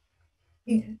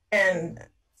 And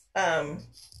okay,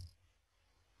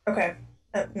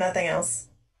 nothing else.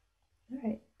 All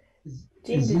right.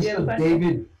 Gene, did you have a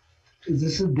question? Is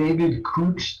this a David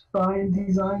Cooch sign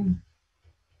design?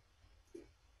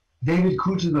 David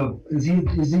Cooch is he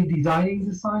designing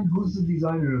the sign? Who's the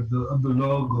designer of the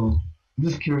logo? I'm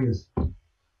just curious.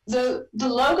 The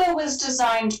logo was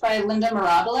designed by Linda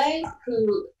Mirabile,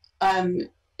 who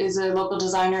is a local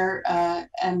designer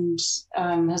and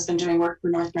has been doing work for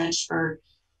Northbridge for,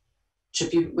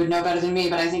 Chip, you would know better than me,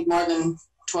 but I think more than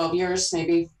 12 years,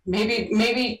 maybe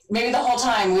the whole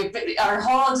time. Our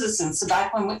whole existence, since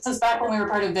back when we were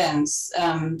part of VINS,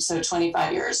 so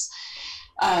 25 years.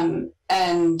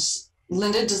 And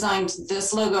Linda designed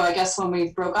this logo, I guess, when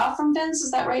we broke off from VINS.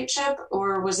 Is that right, Chip?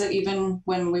 Or was it even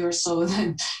when we were still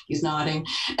within? He's nodding.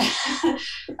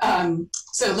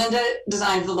 So Linda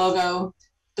designed the logo.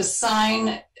 The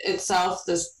sign itself,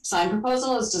 the sign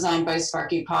proposal, is designed by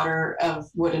Sparky Potter of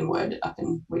Wood and Wood up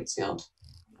in Waitsfield.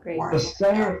 Great.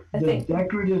 The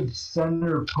decorative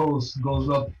center post goes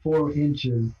up 4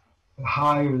 inches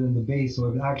higher than the base, so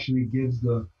it actually gives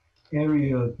the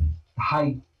area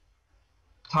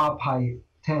top height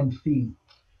 10 feet.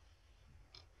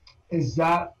 Is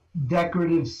that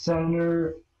decorative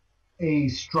center a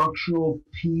structural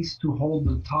piece to hold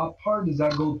the top part? Does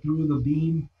that go through the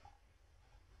beam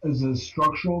as a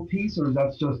structural piece, or is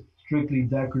that just strictly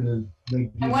decorative?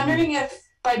 I'm wondering if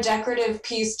by decorative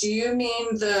piece, do you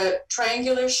mean the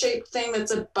triangular shaped thing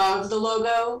that's above the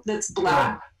logo that's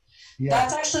black? Yeah.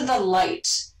 That's actually the light.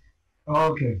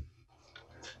 Oh, okay.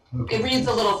 It reads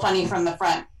a little funny from the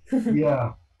front.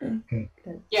 Yeah. Okay.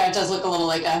 Yeah, it does look a little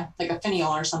like a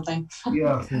finial or something.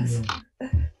 Yeah. Thanks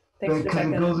because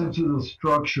it goes into the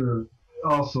structure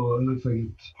also. It looks like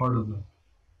it's part of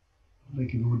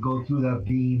like it would go through that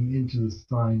beam into the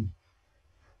sign.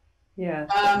 Yeah.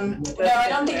 No, I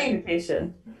don't think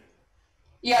it.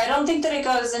 Yeah, I don't think that it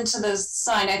goes into the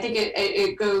sign. I think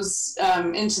it goes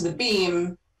into the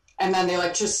beam, and then the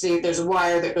electricity. There's a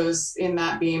wire that goes in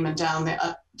that beam and down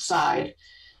the side.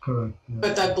 Correct. Yeah.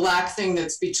 But the black thing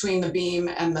that's between the beam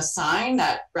and the sign,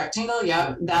 that rectangle,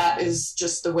 yeah, that is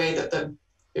just the way that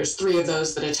there's 3 of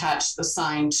those that attach the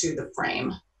sign to the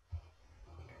frame.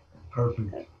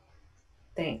 Perfect.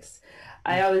 Thanks.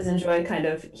 I always enjoy kind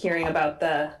of hearing about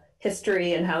the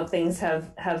history and how things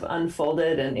have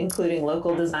unfolded, and including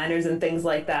local designers and things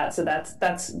like that. So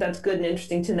that's good and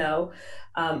interesting to know.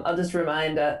 I'll just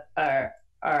remind our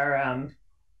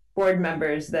board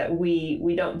members that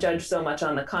we don't judge so much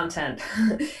on the content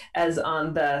as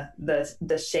on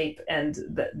the shape and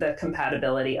the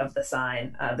compatibility of the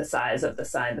sign, the size of the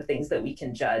sign, the things that we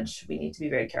can judge. We need to be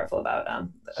very careful about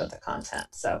the content.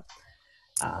 So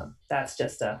that's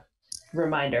just a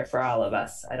reminder for all of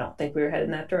us. I don't think we were headed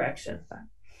in that direction. But,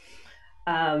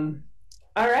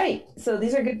 all right. So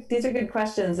these are good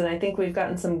questions, and I think we've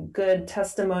gotten some good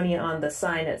testimony on the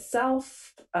sign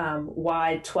itself.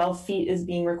 Why 12 feet is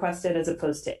being requested as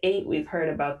opposed to 8. We've heard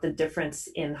about the difference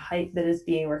in height that is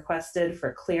being requested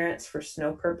for clearance for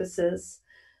snow purposes.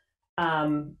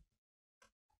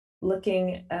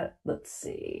 Looking at, let's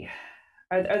see,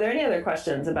 are there any other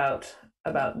questions about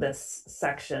this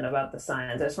section, about the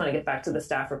signs? I just want to get back to the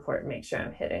staff report and make sure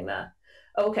I'm hitting the,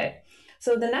 okay.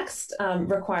 So the next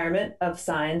requirement of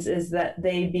signs is that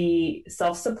they be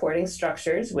self-supporting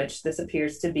structures, which this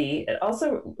appears to be. It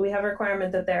also, we have a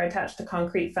requirement that they're attached to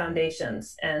concrete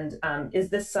foundations. And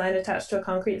is this sign attached to a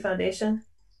concrete foundation?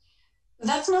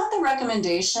 That's not the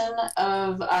recommendation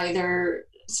of either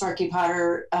Sparky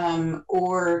Potter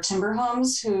or Timber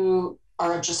Homes, who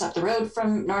are just up the road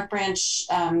from North Branch,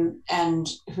 and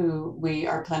who we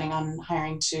are planning on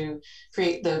hiring to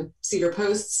create the cedar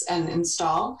posts and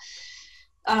install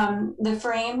the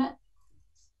frame.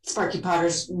 Sparky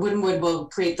Potter's Wooden Wood will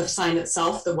create the sign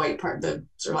itself, the white part, the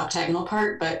sort of octagonal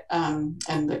part, but and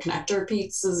the connector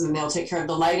pieces, and they'll take care of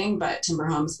the lighting, but Timber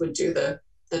Homes would do the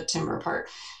timber part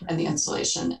and the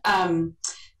installation.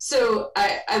 So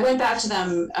I went back to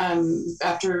them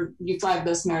after you flagged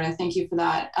this, Meredith, thank you for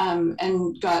that,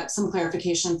 and got some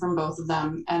clarification from both of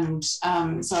them. And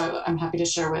so I'm happy to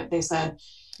share what they said.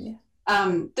 Yeah.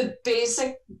 The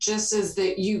basic gist is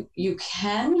that you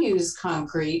can use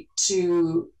concrete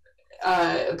to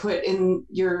put in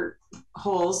your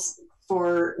holes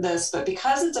for this, but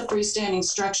because it's a freestanding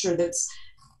structure that's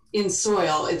in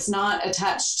soil, it's not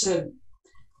attached to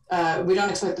we don't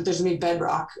expect that there's gonna be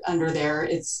bedrock under there.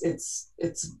 It's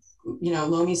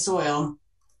loamy soil,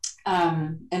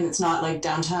 and it's not like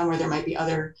downtown where there might be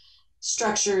other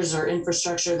structures or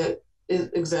infrastructure that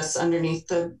exists underneath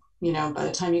the, by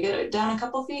the time you get it down a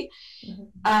couple feet.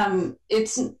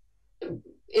 Mm-hmm.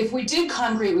 If we did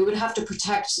concrete, we would have to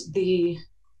protect the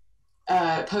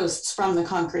posts from the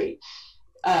concrete.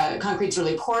 Concrete's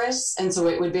really porous, and so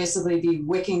it would basically be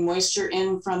wicking moisture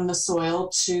in from the soil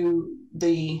to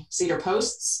the cedar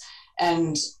posts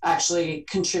and actually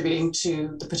contributing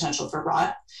to the potential for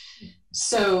rot.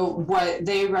 So what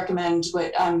they recommend,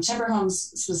 what Timber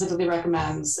Homes specifically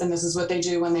recommends, and this is what they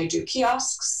do when they do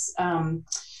kiosks,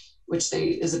 which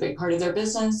is a big part of their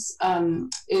business,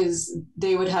 is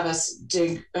they would have us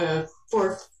dig a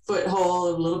 4-foot hole,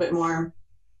 a little bit more,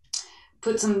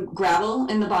 put some gravel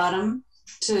in the bottom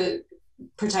to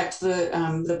protect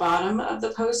the bottom of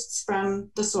the posts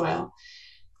from the soil,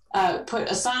 put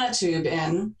a sonotube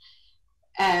in,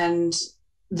 and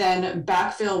then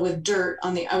backfill with dirt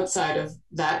on the outside of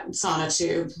that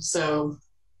sonotube. So,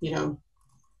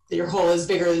 your hole is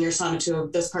bigger than your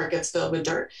sonotube, this part gets filled with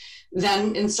dirt.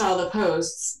 Then install the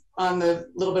posts on the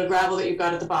little bit of gravel that you've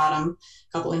got at the bottom,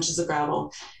 a couple inches of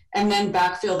gravel, and then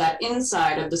backfill that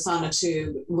inside of the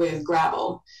sonotube with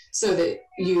gravel so that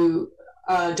you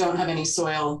don't have any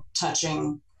soil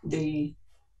touching the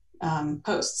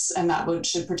posts, and that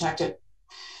should protect it.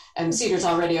 And cedar's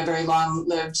already a very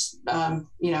long-lived,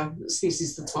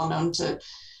 species that's well known to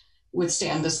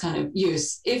withstand this kind of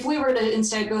use. If we were to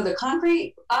instead go the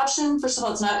concrete option, first of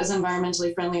all, it's not as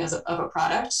environmentally friendly of a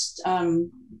product,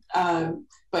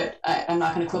 but I'm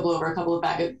not going to quibble over a couple of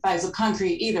bags of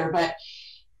concrete either. But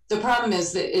the problem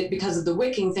is that because of the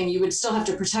wicking thing, you would still have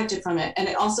to protect it from it. And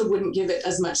it also wouldn't give it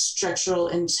as much structural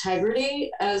integrity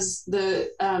as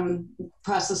the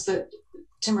process that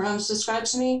Timber Homes described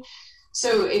to me.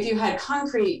 So if you had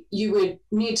concrete, you would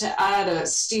need to add a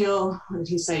steel, what did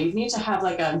he say? You'd need to have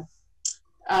like a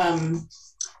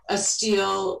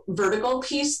steel vertical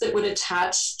piece that would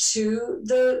attach to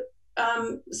the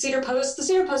cedar posts. The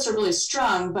cedar posts are really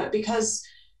strong, but because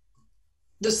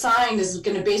the sign is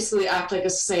going to basically act like a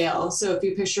sail. So if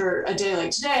you picture a day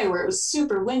like today where it was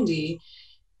super windy,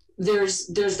 there's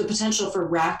the potential for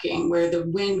racking where the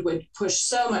wind would push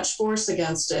so much force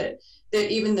against it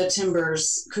that even the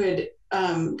timbers could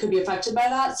be affected by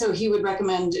that. So he would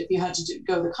recommend, if you had to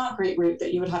go the concrete route,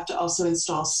 that you would have to also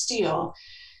install steel,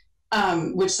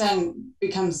 which then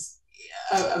becomes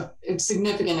a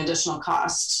significant additional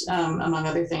cost, among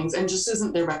other things, and just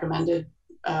isn't their recommended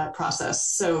process.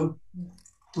 So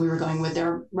we were going with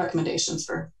their recommendations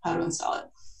for how to install it.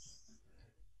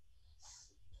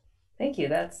 Thank you.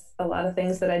 That's a lot of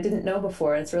things that I didn't know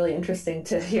before. It's really interesting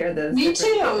to hear those. Me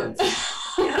too.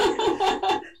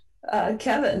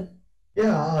 Kevin.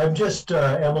 Yeah, I'm just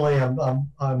Emily.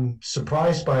 I'm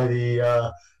surprised by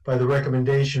the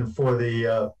recommendation for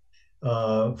the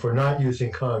for not using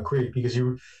concrete, because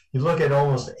you look at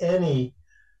almost any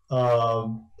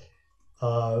guide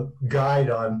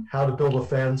on how to build a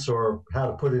fence or how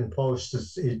to put in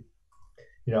posts. The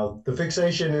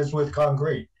fixation is with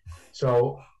concrete.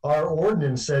 So our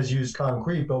ordinance says use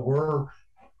concrete, but we're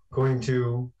going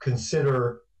to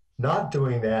consider not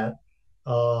doing that.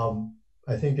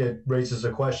 I think it raises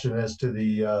a question as to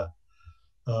the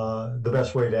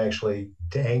best way to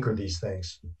anchor these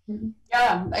things.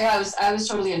 Yeah, I was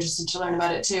totally interested to learn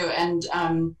about it too, and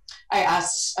I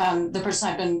asked the person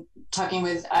I've been talking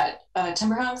with at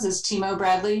Timber Homes is Timo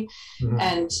Bradley. Mm-hmm.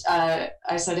 And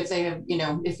I said, if they have,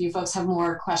 if you folks have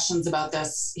more questions about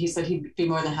this, he said he'd be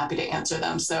more than happy to answer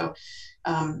them. So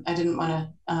I didn't want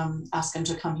to ask him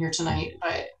to come here tonight,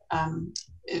 but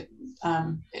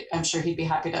I'm sure he'd be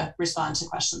happy to respond to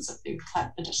questions if you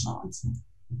have additional ones.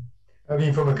 I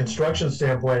mean, from a construction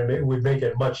standpoint, it would make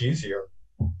it much easier,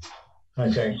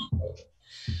 I think.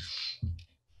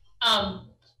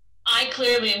 I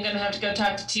clearly am going to have to go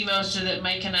talk to Timo so that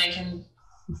Mike and I can.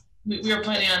 We were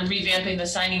planning on revamping the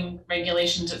signing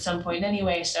regulations at some point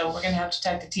anyway, so we're going to have to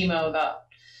talk to Timo about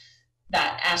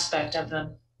that aspect of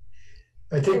them.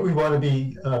 I think we want to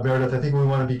be, Meredith, I think we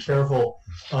want to be careful.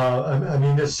 I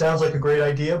mean, this sounds like a great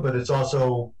idea, but it's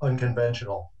also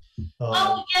unconventional.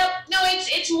 Oh, yeah. No,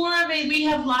 it's more of a, we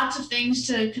have lots of things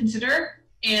to consider,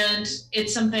 and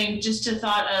it's something just to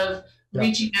thought of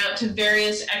reaching out to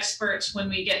various experts when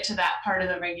we get to that part of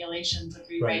the regulations of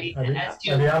rewriting. Right.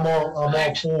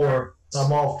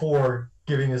 I'm all for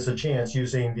giving this a chance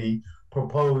using the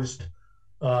proposed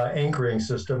anchoring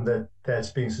system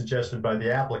that's being suggested by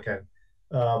the applicant.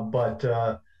 But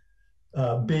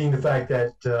being the fact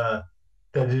that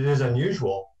it is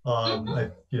unusual,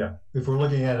 if we're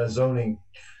looking at a zoning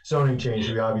change,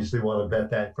 we obviously want to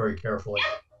vet that very carefully.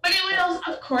 But it will,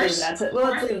 of course. Let's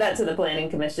leave that to the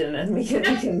Planning Commission, and we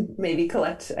can maybe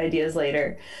collect ideas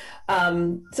later.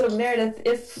 So Meredith,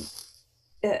 if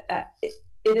it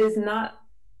is not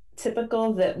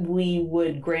typical that we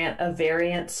would grant a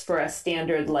variance for a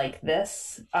standard like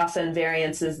this. Often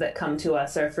variances that come to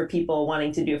us are for people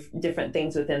wanting to do different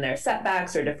things within their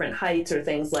setbacks or different heights or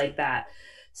things like that.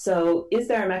 So is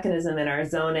there a mechanism in our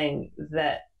zoning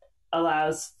that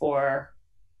allows for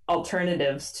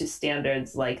alternatives to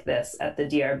standards like this at the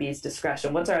DRB's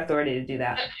discretion? What's our authority to do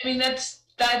that? I mean, that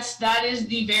is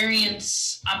the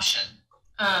variance option.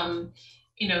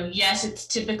 Yes, it's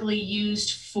typically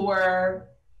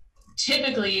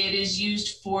it is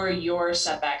used for your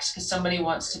setbacks because somebody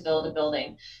wants to build a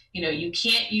building. You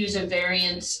can't use a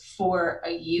variance for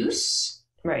a use.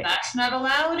 Right. That's not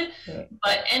allowed. Right.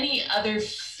 But any other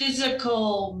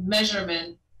physical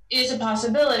measurement is a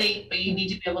possibility, but you need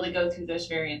to be able to go through those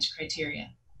variance criteria.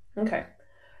 Okay.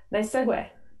 Nice segue.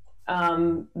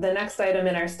 The next item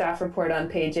in our staff report on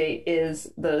page 8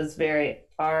 is those variance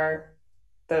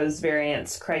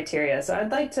criteria. So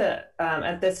I'd like to,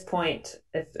 at this point,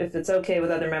 if it's okay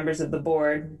with other members of the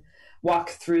board,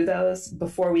 walk through those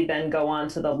before we then go on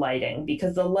to the lighting,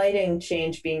 because the lighting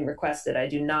change being requested, I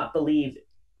do not believe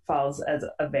falls as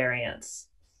a variance.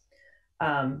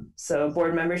 So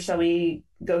board members, shall we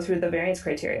go through the variance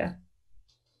criteria?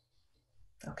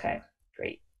 Okay,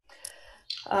 great.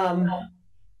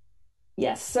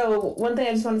 Yes, so one thing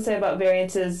I just want to say about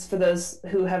variances for those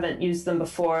who haven't used them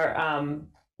before, a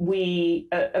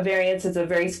variance is a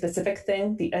very specific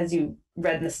thing. As you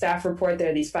read in the staff report, there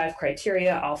are these 5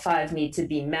 criteria. All 5 need to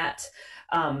be met.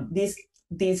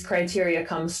 These criteria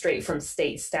come straight from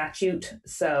state statute.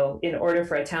 So in order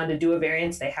for a town to do a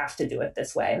variance, they have to do it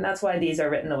this way. And that's why these are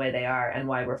written the way they are and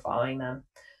why we're following them.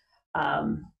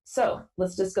 So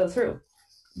let's just go through.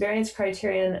 Variance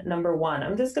criterion number 1.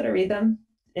 I'm just going to read them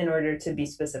in order to be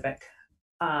specific.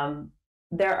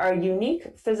 There are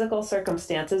unique physical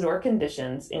circumstances or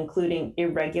conditions, including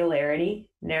irregularity,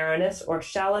 narrowness, or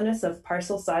shallowness of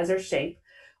parcel size or shape,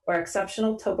 or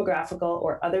exceptional topographical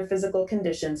or other physical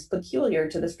conditions peculiar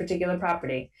to this particular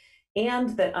property,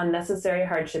 and that unnecessary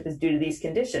hardship is due to these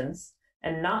conditions,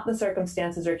 and not the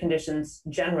circumstances or conditions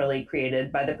generally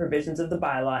created by the provisions of the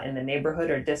bylaw in the neighborhood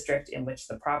or district in which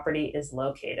the property is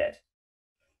located.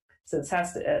 So this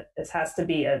has to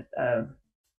be a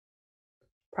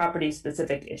property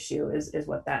specific issue is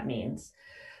what that means.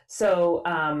 So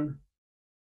I'm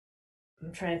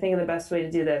trying to think of the best way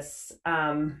to do this.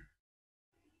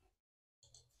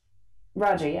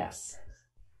 Roger, yes.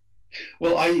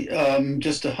 Well, I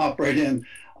just to hop right in,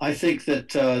 I think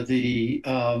that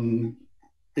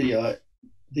the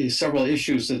several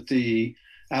issues that the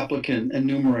applicant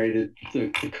enumerated, the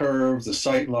curve, the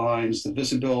sight lines, the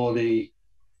visibility,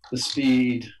 the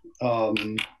speed,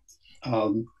 the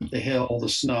hill, the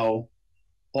snow,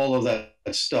 all of that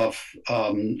stuff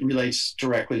relates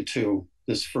directly to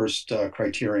this first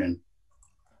criterion.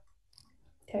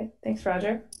 Okay, thanks,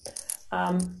 Roger.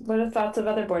 What are the thoughts of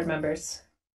other board members?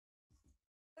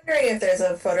 I'm wondering if there's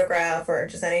a photograph or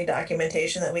just any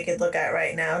documentation that we could look at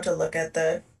right now to look at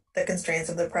the constraints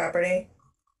of the property.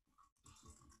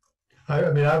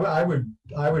 I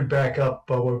would back up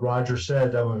what Roger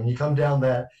said. When you come down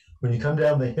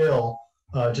the hill,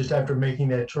 just after making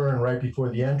that turn right before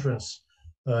the entrance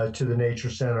to the nature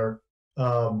center,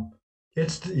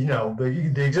 it's, you know,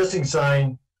 the existing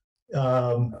sign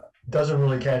doesn't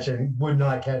really would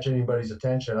not catch anybody's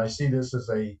attention. I see this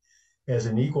as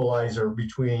an equalizer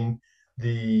between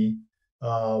the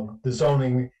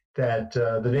zoning that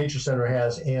the nature center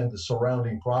has and the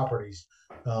surrounding properties,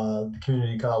 the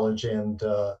community college and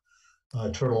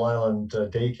Turtle Island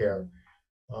daycare.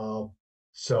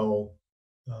 So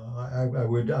I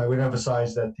would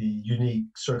emphasize that the unique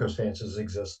circumstances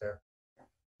exist there.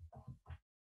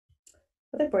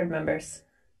 Other board members.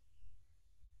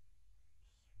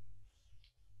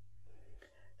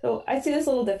 So I see this a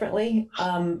little differently.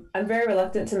 I'm very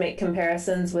reluctant to make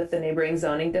comparisons with the neighboring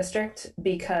zoning district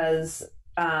because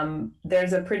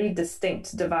there's a pretty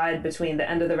distinct divide between the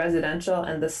end of the residential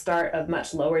and the start of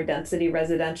much lower density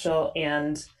residential,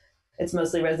 and it's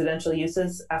mostly residential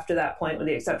uses after that point, with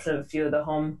the exception of a few of the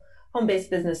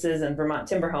home-based businesses and Vermont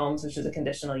Timber Homes, which is a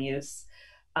conditional use.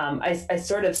 I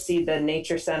sort of see the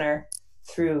nature center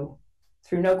through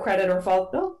no credit or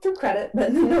fault, no, through credit,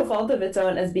 but no fault of its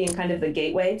own, as being kind of the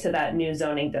gateway to that new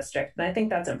zoning district. And I think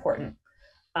that's important.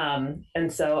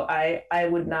 And so I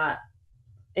would not,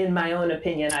 in my own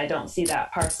opinion, I don't see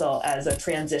that parcel as a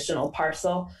transitional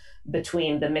parcel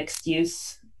between the mixed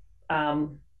use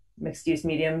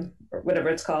medium, or whatever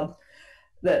it's called,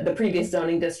 the previous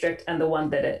zoning district and the one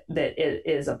that it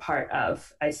is a part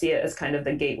of. I see it as kind of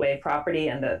the gateway property,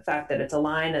 and the fact that it's a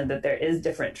line and that there is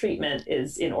different treatment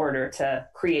is in order to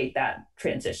create that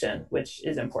transition, which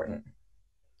is important.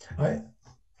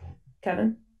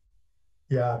 Kevin?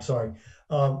 Yeah, I'm sorry.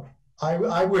 I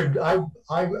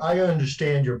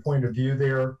understand your point of view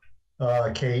there,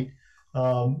 Kate.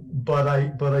 But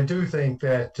I do think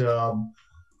that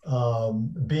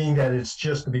being that it's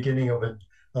just the beginning of a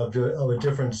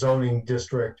different zoning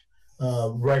district,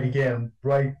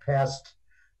 right past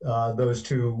those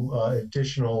two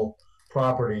additional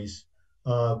properties,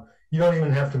 you don't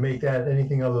even have to make that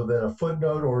anything other than a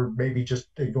footnote, or maybe just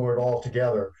ignore it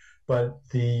altogether. But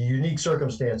the unique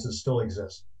circumstances still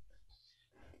exist.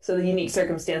 So the unique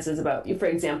circumstances about, for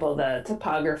example, the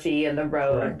topography and the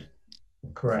road.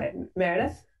 Correct. Okay.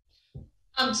 Meredith?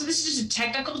 So this is just a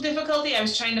technical difficulty. I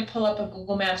was trying to pull up a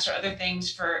Google Maps or other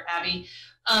things for Abby.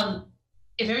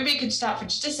 If everybody could stop for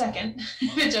just a second,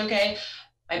 if it's okay.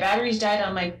 My batteries died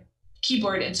on my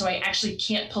keyboard, and so I actually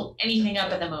can't pull anything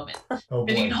up at the moment. Oh,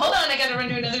 if you can hold on, I gotta run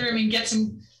to another room and get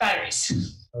some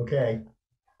batteries. Okay.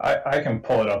 I can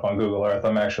pull it up on Google Earth.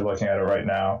 I'm actually looking at it right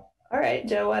now. All right,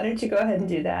 Joe, why don't you go ahead and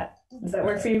do that? Does that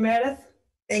work for you, Meredith?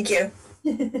 Thank you.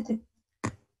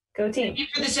 Go team. Thank you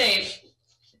for the save.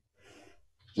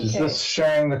 Is this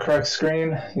sharing the correct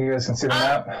screen? You guys can see the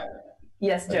map?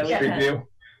 Yes, Joe. Street view?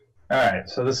 All right,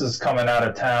 so this is coming out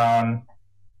of town.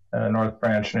 North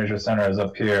Branch Nature Center is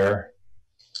up here.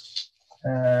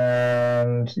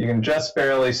 And you can just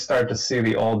barely start to see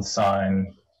the old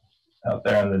sign out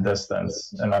there in the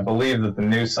distance. And I believe that the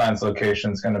new sign's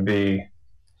location is going to be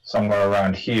somewhere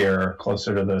around here,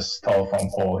 closer to this telephone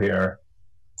pole here.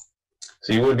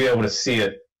 So you would be able to see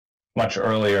it much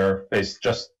earlier, based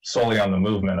just solely on the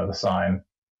movement of the sign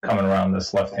coming around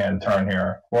this left-hand turn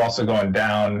here. We're also going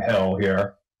downhill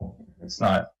here. It's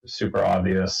not super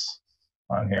obvious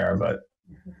on here, but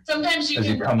sometimes you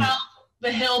can tell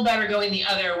the hill better going the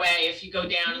other way if you go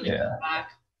down and then come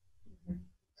back.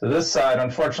 So this side,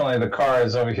 unfortunately, the car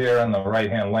is over here in the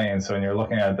right-hand lane. So when you're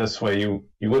looking at it this way, you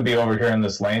would be over here in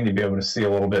this lane. You'd be able to see a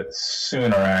little bit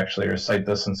sooner, actually. Your sight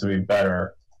distance would be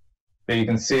better. But you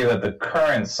can see that the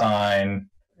current sign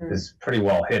is pretty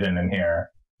well hidden in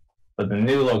here. But the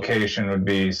new location would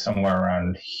be somewhere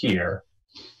around here.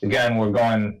 Again, we're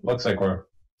going, looks like we're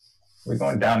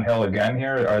going downhill again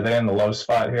here. Are they in the low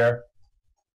spot here?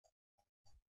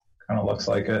 Kind of looks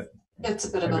like it. It's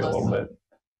a bit Maybe of a little low bit.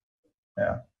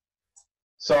 Yeah.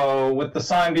 So with the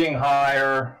sign being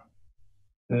higher,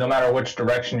 no matter which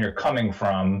direction you're coming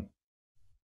from,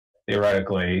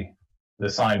 theoretically, the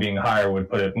sign being higher would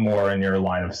put it more in your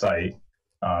line of sight.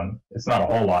 It's not a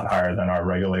whole lot higher than our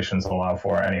regulations allow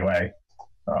for anyway.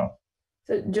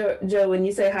 So Joe, when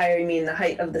you say higher, you mean the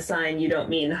height of the sign. You don't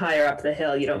mean higher up the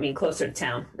hill. You don't mean closer to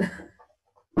town.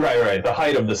 Right. The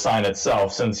height of the sign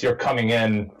itself, since you're coming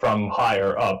in from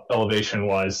higher up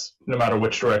elevation-wise, no matter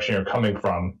which direction you're coming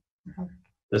from,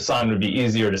 the sign would be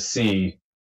easier to see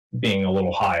being a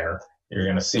little higher. You're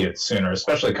going to see it sooner,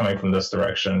 especially coming from this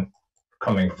direction,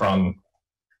 coming from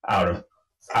out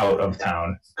of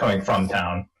town, coming from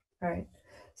town. All right.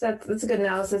 So that's a good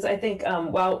analysis. I think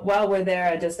while we're there,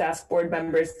 I just ask board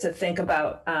members to think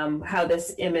about how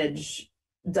this image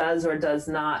does or does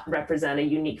not represent a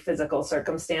unique physical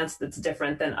circumstance that's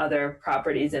different than other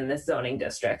properties in this zoning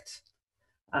district.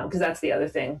 because that's the other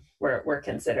thing we're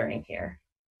considering here.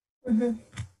 Mm-hmm.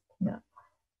 Yeah.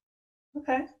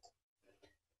 Okay.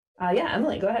 Yeah,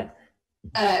 Emily, go ahead.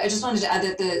 I just wanted to add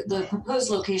that the proposed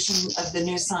location of the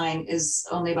new sign is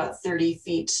only about 30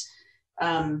 feet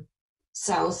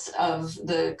south of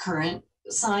the current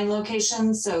sign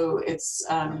location, so it's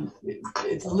a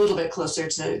little bit closer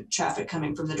to traffic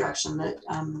coming from the direction that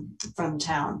from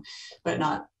town, but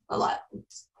not a lot.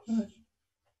 Okay,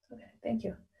 thank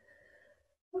you.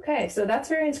 Okay, so that's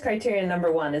variance criterion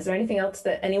number 1. Is there anything else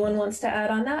that anyone wants to add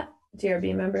on that?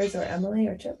 DRB members or Emily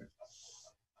or Chip?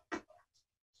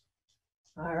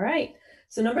 All right,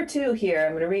 so number 2 here,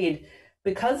 I'm going to read,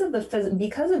 because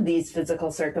of these physical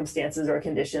circumstances or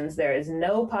conditions, there is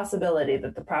no possibility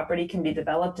that the property can be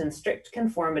developed in strict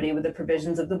conformity with the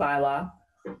provisions of the bylaw,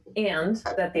 and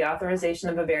that the authorization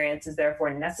of a variance is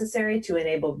therefore necessary to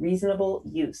enable reasonable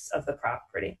use of the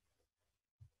property.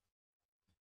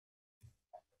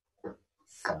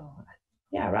 So,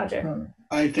 yeah, Roger.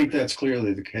 I think that's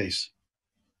clearly the case.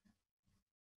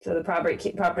 So the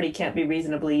property can't be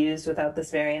reasonably used without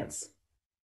this variance?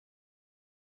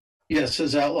 Yes,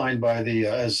 as outlined by the,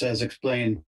 as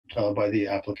explained by the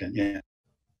applicant, yeah.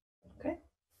 Okay.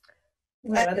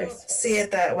 I don't see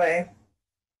it that way.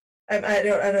 I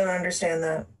don't understand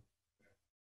that.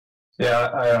 Yeah,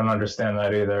 I don't understand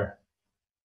that either.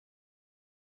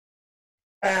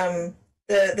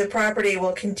 The property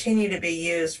will continue to be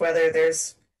used whether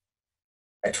there's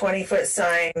a 20-foot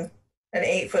sign, an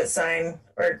 8-foot sign,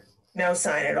 or no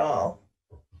sign at all.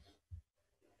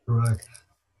 Correct.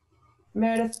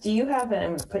 Meredith, do you have, and I'm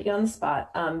going to put you on the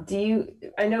spot,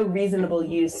 I know reasonable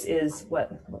use is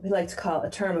what we like to call a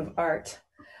term of art.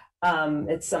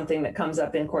 It's something that comes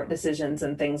up in court decisions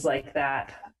and things like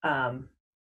that.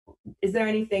 Is there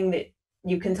anything that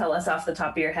you can tell us off the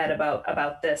top of your head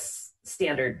about this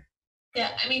standard?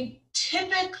 Yeah, I mean,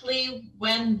 typically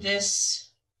when this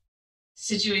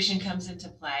situation comes into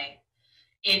play,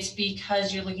 it's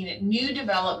because you're looking at new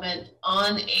development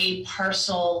on a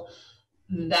parcel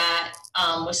that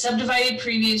was subdivided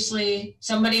previously,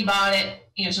 somebody bought it,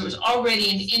 so it was already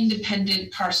an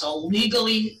independent parcel,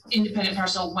 legally independent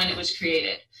parcel when it was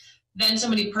created. Then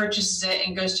somebody purchases it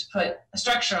and goes to put a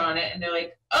structure on it, and they're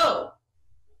like, oh,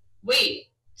 wait,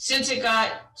 since it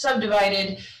got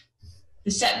subdivided,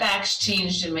 the setbacks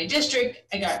changed in my district,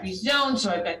 I got rezoned,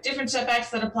 so I've got different setbacks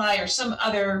that apply, or some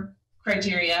other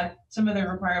criteria, some other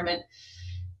requirement,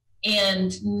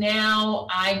 and now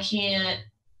I can't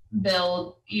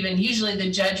build, even usually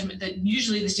the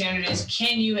standard is,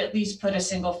 can you at least put a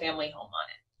single family home on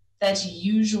it? That's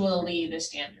usually the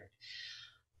standard.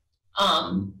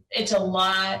 It's a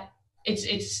lot,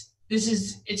 it's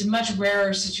a much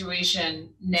rarer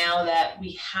situation now that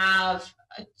we have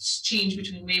a change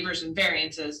between waivers and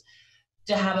variances,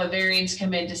 to have a variance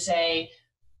come in to say,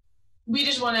 we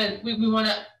just want to, we want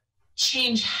to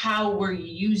change how we're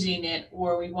using it,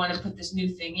 or we want to put this new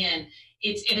thing in.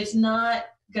 It's not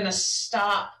going to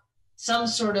stop some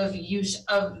sort of use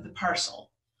of the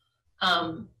parcel,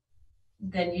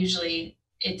 then usually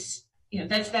it's,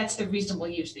 that's the reasonable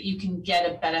use, that you can get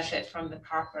a benefit from the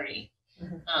property,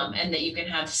 and that you can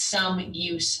have some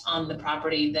use on the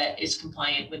property that is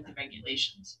compliant with the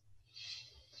regulations.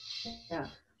 Yeah.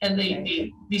 And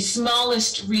the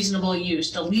smallest reasonable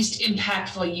use, the least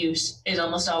impactful use, is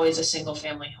almost always a single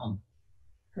family home.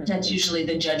 That's usually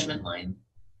the judgment line.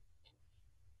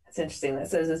 That's interesting. That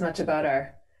says as much about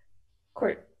our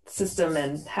court system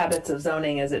and habits of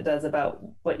zoning as it does about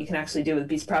what you can actually do with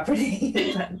piece of property.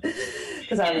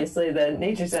 Because obviously the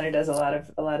nature center does a lot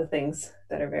of things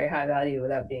that are very high value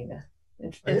without being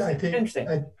interesting. I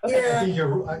think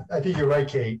you're right,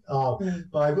 Kate.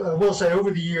 I will say,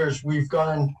 over the years we've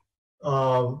gone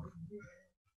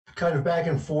kind of back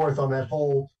and forth on that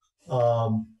whole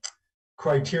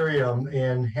criterion,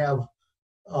 and have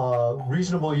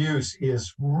reasonable use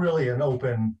is really an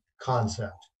open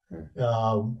concept.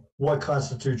 What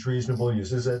constitutes reasonable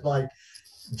use? Is it like,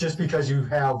 just because you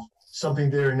have something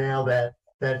there now that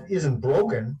isn't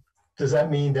broken, does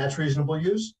that mean that's reasonable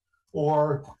use?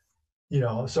 Or,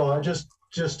 so I just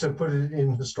to put it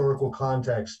in historical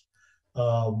context,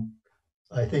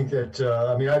 I think that,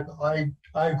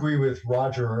 I agree with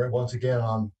Roger once again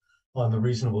on the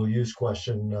reasonable use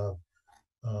question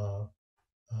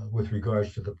with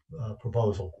regards to the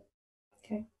proposal.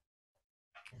 Okay.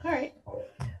 All right.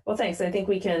 Well, thanks. I think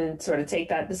we can sort of take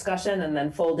that discussion and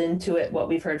then fold into it what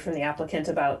we've heard from the applicant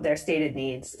about their stated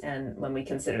needs, and when we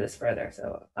consider this further.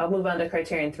 So I'll move on to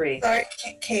criterion 3. Sorry,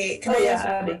 Kate, can I ask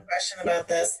one question about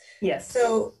this? Yes.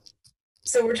 So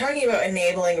we're talking about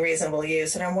enabling reasonable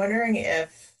use, and I'm wondering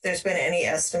if there's been any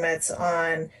estimates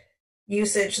on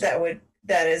usage that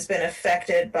has been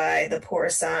affected by the poor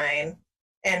sign,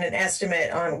 and an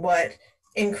estimate on what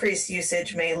increased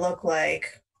usage may look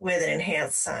like with an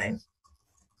enhanced sign.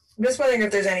 I'm just wondering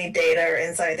if there's any data or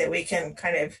insight that we can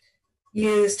kind of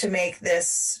use to make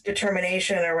this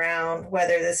determination around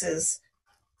whether this is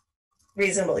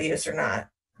reasonable use or not.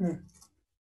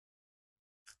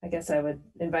 I guess I would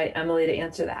invite Emily to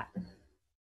answer that,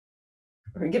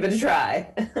 or give it a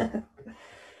try.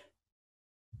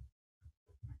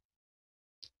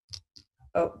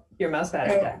 Oh, your mouse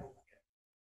battery died.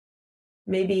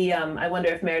 Maybe, I wonder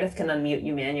if Meredith can unmute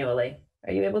you manually.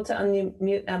 Are you able to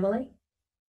unmute Emily?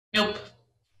 Nope.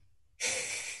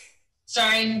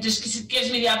 Sorry, just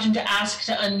gives me the option to ask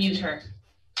to unmute her.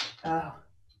 Oh,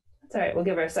 that's all right. We'll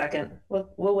give her a second.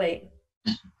 We'll wait.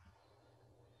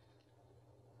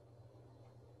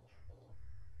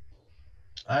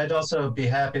 I'd also be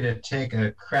happy to take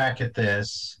a crack at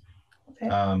this. Okay.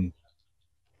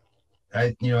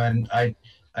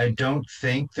 I don't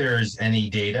think there's any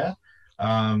data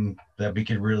that we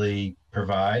could really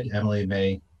provide. Emily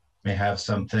may have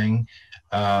something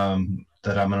that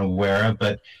I'm unaware of,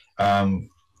 but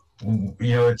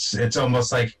it's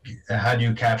almost like, how do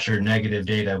you capture negative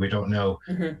data? We don't know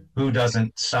who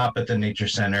doesn't stop at the nature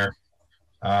center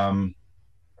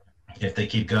if they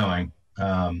keep going.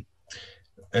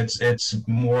 It's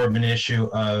more of an issue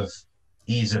of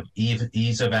ease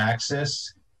of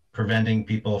access, preventing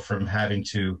people from having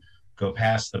to go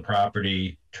past the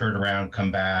property, turn around, come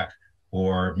back,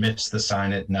 or miss the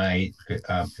sign at night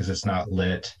because it's not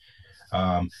lit.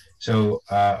 So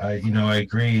I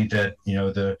agree that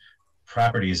the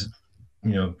property is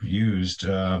used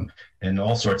in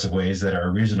all sorts of ways that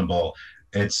are reasonable.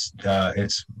 It's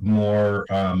more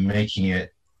making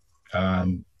it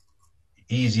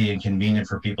easy and convenient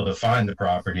for people to find the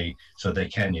property so they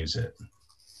can use it.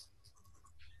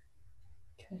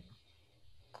 Okay.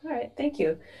 All right, thank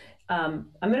you. I'm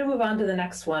going to move on to the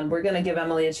next one. We're going to give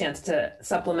Emily a chance to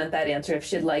supplement that answer if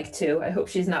she'd like to. I hope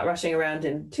she's not rushing around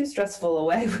in too stressful a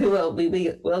way.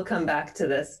 We will come back to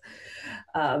this.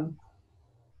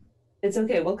 It's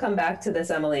okay. We'll come back to this,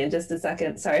 Emily, in just a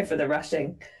second. Sorry for the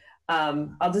rushing.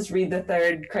 I'll just read the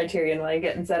third criterion while you're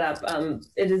getting set up.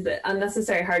 It is that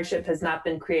unnecessary hardship has not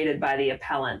been created by the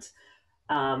appellant.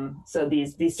 So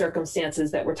these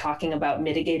circumstances that we're talking about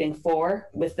mitigating for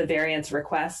with the variance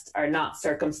request are not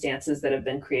circumstances that have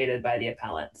been created by the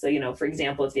appellant. So, for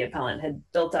example, if the appellant had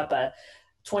built up a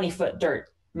 20-foot dirt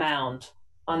mound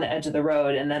on the edge of the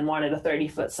road and then wanted a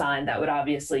 30-foot sign, that would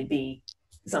obviously be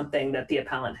something that the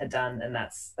appellant had done, and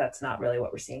that's not really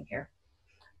what we're seeing here.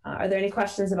 Are there any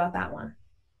questions about that one?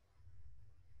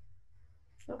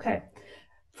 Okay.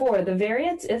 4, the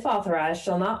variance, if authorized,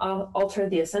 shall not alter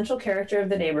the essential character of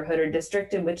the neighborhood or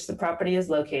district in which the property is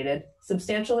located,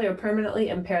 substantially or permanently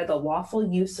impair the lawful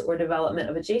use or development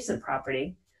of adjacent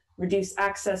property, reduce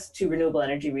access to renewable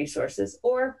energy resources,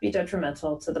 or be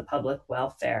detrimental to the public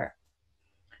welfare.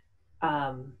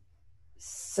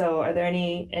 So are there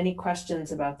any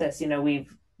questions about this?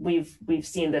 We've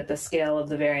seen that the scale of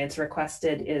the variance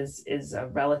requested is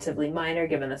relatively minor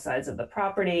given the size of the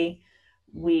property.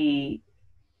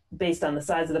 Based on the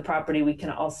size of the property, we can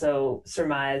also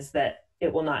surmise that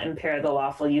it will not impair the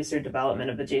lawful use or development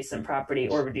of adjacent property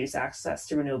or reduce access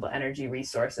to renewable energy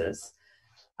resources.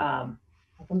 Welcome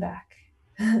back.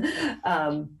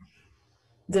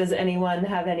 Does anyone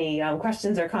have any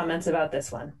questions or comments about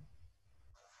this one?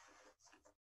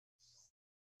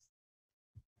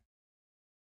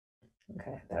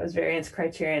 Okay, that was variance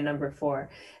criterion number 4.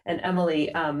 And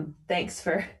Emily, thanks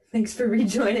for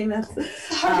rejoining. That's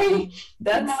sorry.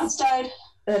 The mouse died.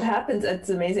 That happens. It's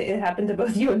amazing. It happened to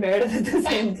both you and Meredith at the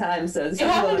same time. So it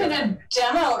happened in a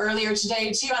demo earlier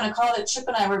today too, on a call that Chip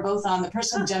and I were both on. The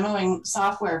person demoing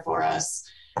software for us,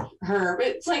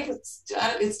 it's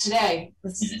today.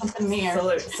 It's something near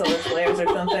solar flares or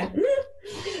something.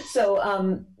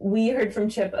 So we heard from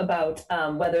Chip about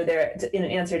whether there, in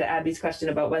answer to Abby's question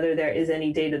about whether there is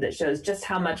any data that shows just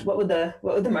how much, what would the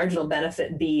marginal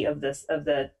benefit be of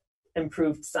the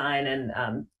improved sign,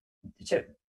 and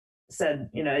Chip said,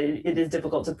 it is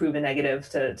difficult to prove a negative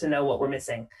to know what we're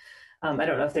missing. I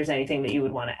don't know if there's anything that you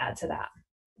would want to add to that.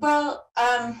 Well,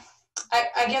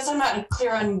 I guess I'm not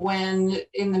clear on when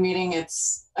in the meeting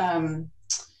it's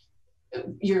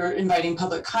you're inviting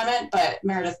public comment, but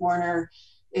Meredith Warner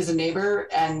is a neighbor,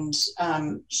 and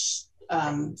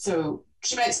so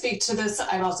she might speak to this.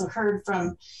 I've also heard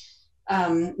from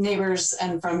neighbors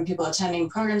and from people attending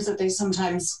programs that they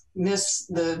sometimes miss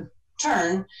the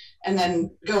turn and then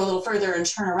go a little further and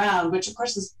turn around, which of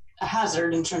course is a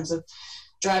hazard in terms of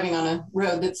driving on a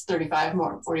road that's 35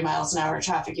 more 40 miles an hour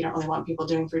traffic. You don't really want people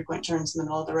doing frequent turns in the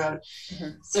middle of the road.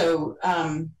 Mm-hmm. So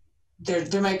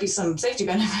there might be some safety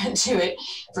benefit to it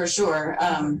for sure.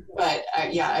 But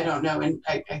I don't know. And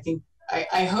I think,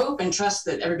 I hope and trust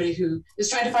that everybody who is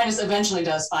trying to find us eventually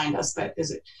does find us. But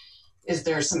is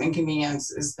there some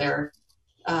inconvenience? Is there,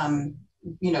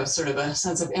 sort of a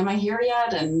sense of, am I here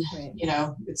yet? And,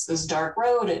 right. It's this dark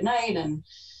road at night and.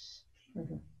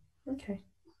 Mm-hmm. Okay.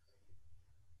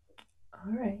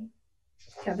 All right.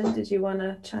 Kevin, did you want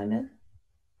to chime in?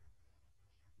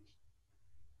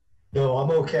 No, I'm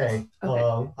okay. I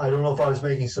don't know if I was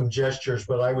making some gestures,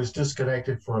 but I was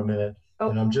disconnected for a minute,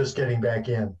 and I'm just getting back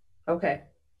in. Okay.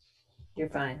 You're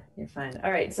fine. You're fine.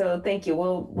 All right. So thank you.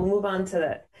 We'll move on to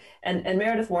that. And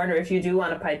Meredith Warner, if you do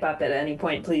want to pipe up at any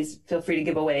point, please feel free to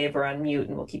give a wave or unmute,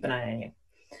 and we'll keep an eye on you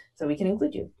so we can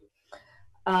include you.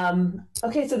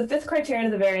 Okay, so the fifth criterion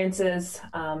of the variances,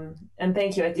 and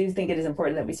thank you, I do think it is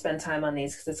important that we spend time on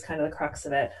these because it's kind of the crux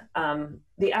of it.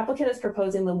 The applicant is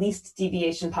proposing the least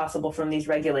deviation possible from these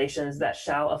regulations that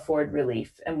shall afford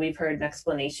relief. And we've heard an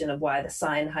explanation of why the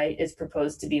sign height is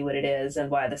proposed to be what it is and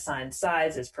why the sign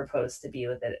size is proposed to be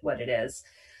what it is.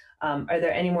 Are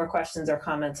there any more questions or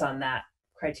comments on that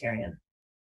criterion?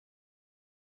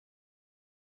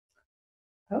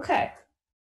 Okay.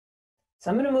 So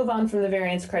I'm going to move on from the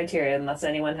variance criteria unless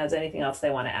anyone has anything else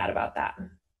they want to add about that.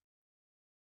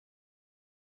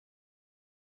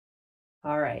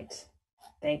 All right,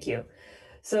 thank you.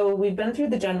 So we've been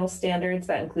through the general standards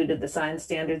that included the sign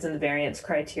standards and the variance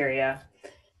criteria.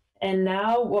 And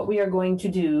now what we are going to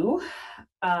do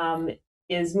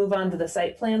is move on to the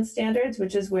site plan standards,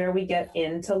 which is where we get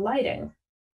into lighting.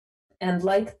 And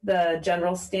like the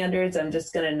general standards, I'm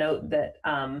just going to note that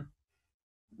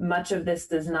much of this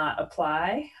does not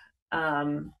apply.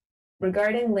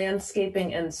 Regarding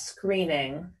landscaping and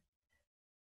screening,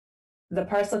 the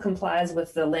parcel complies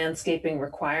with the landscaping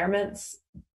requirements,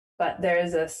 but there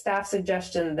is a staff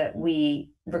suggestion that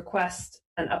we request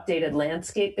an updated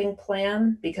landscaping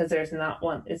plan because there's not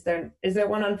one. Is there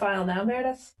one on file now,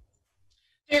 Meredith?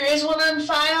 There is one on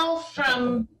file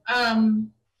from,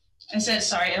 I said,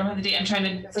 sorry, I don't have the date. I'm trying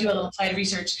to do a little side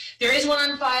research. There is one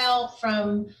on file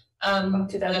from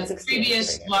the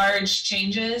previous large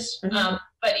changes, mm-hmm.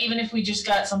 But even if we just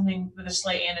got something with a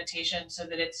slight annotation so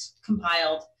that it's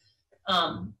compiled,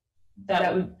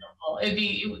 that would be helpful.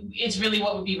 It's really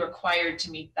what would be required to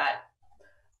meet that.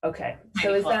 Okay,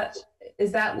 so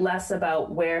is that less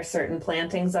about where certain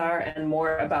plantings are and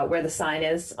more about where the sign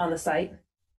is on the site?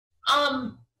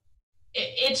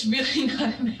 It's really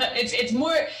not. It's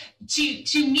more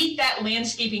to meet that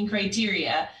landscaping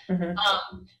criteria, mm-hmm.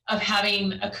 Of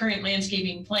having a current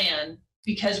landscaping plan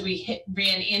because we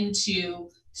ran into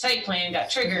site plan, got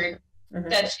triggered. Mm-hmm.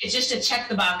 It's just a check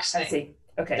the box thing. I see.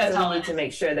 Okay, that's so we need to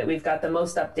make sure that we've got the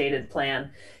most updated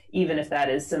plan, even if that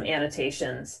is some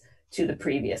annotations to the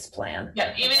previous plan.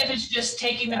 Yeah, even if it's just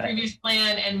taking the previous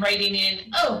plan and writing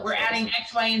in, oh, we're adding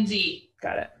X, Y, and Z.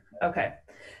 Got it. Okay.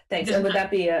 Thanks. And would that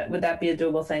be a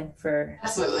doable thing for?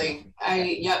 Absolutely.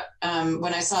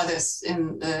 When I saw this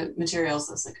in the materials,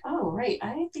 I was like, oh, right.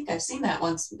 I think I've seen that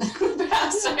once in the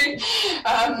past.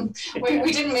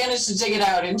 We didn't manage to dig it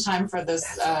out in time for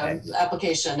this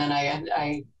application, and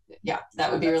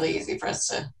that would be really easy for us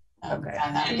to find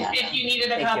that again. If you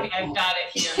needed a copy, I've got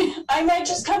it here. I might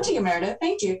just come to you, Meredith.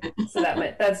 Thank you. So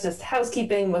that's just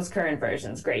housekeeping, most current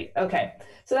versions. Great. Okay.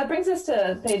 So that brings us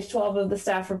to page 12 of the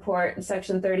staff report,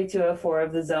 section 3204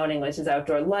 of the zoning, which is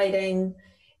outdoor lighting.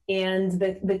 And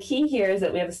the key here is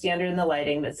that we have a standard in the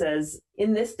lighting that says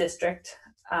in this district,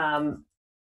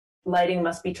 lighting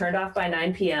must be turned off by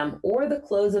 9 p.m. or the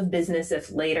close of business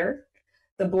if later.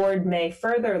 The board may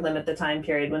further limit the time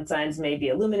period when signs may be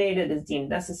illuminated as deemed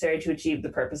necessary to achieve the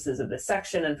purposes of this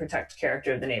section and protect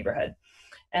character of the neighborhood.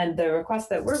 And the request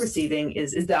that we're receiving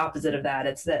is the opposite of that.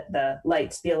 It's that the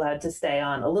lights be allowed to stay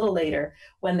on a little later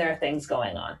when there are things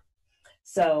going on.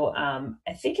 So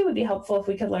I think it would be helpful if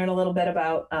we could learn a little bit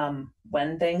about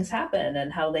when things happen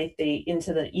and how they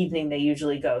into the evening they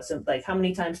usually go. So like how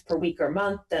many times per week or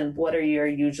month, and what are your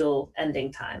usual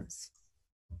ending times?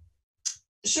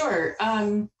 Sure.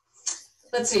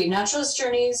 Let's see. Naturalist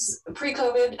Journeys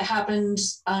pre-COVID happened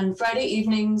on Friday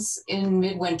evenings in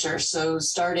midwinter. So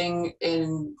starting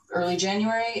in early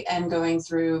January and going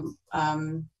through,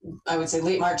 I would say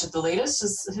late March at the latest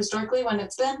is historically when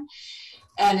it's been.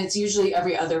 And it's usually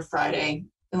every other Friday,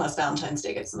 unless Valentine's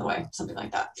Day gets in the way, something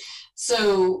like that.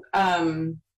 So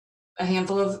a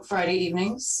handful of Friday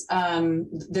evenings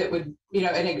that would,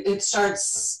 and it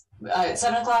starts at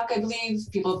 7 o'clock, I believe.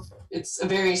 It's a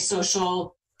very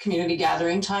social community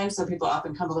gathering time, so people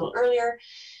often come a little earlier.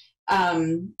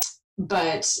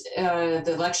 But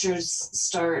the lectures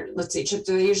start, let's see, Chip,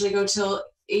 do they usually go till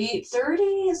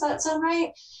 8:30? Does that sound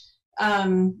right?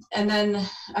 And then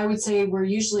I would say we're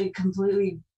usually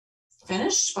completely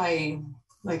finished by,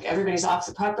 like, everybody's off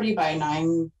the property by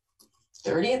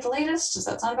 9:30 at the latest. Does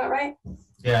that sound about right?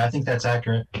 Yeah, I think that's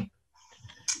accurate.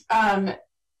 And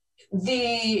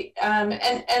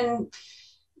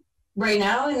right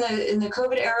now in the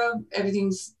COVID era,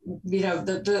 everything's,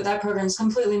 that program's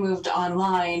completely moved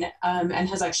online, and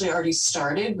has actually already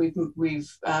started.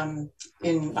 We've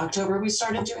in October we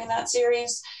started doing that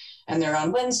series, and they're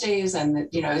on Wednesdays, and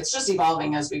it's just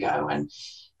evolving as we go. And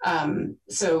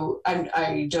so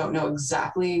I don't know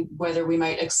exactly whether we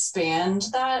might expand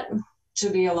that to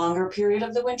be a longer period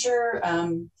of the winter,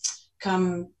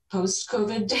 come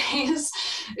post-COVID days.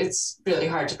 It's really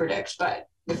hard to predict, but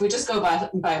if we just go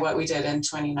by what we did in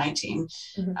 2019,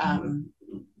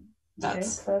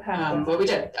 that's what we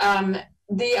did.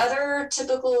 The other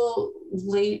typical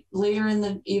later in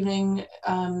the evening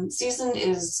season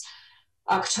is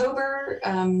October,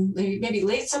 maybe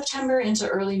late September into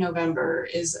early November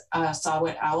is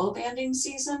Saw-Whet owl banding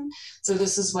season. So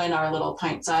this is when our little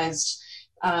pint-sized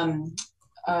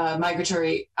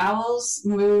migratory owls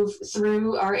move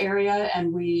through our area,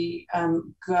 and we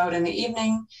go out in the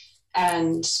evening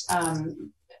and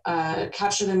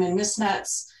capture them in mist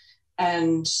nets.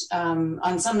 And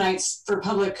on some nights for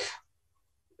public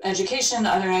education,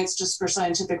 other nights just for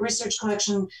scientific research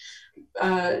collection,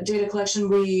 data collection,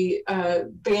 we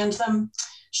band them,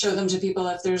 show them to people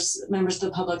if there's members of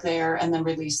the public there, and then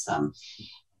release them.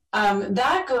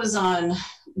 That goes on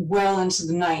well into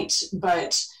the night,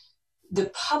 but the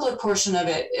public portion of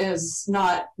it is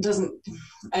not,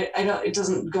 I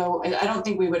don't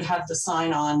think we would have the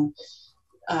sign on,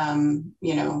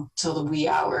 till the wee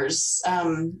hours.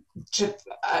 Chip,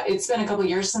 it's been a couple of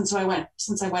years since I went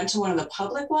to one of the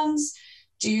public ones.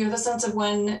 Do you have a sense of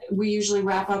when we usually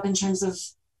wrap up in terms of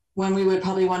when we would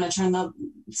probably want to turn the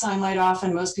sign light off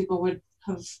and most people would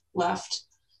have left?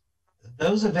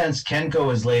 Those events can go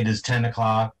as late as 10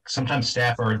 o'clock. Sometimes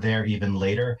staff are there even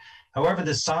later. However,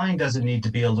 the sign doesn't need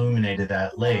to be illuminated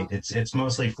that late. It's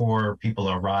mostly for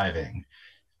people arriving.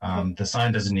 The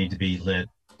sign doesn't need to be lit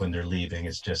when they're leaving.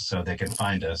 It's just so they can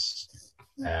find us.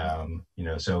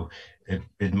 So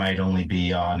it might only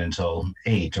be on until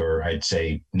 8, or I'd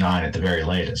say 9 at the very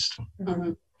latest.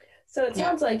 Mm-hmm. So it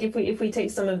sounds like if we take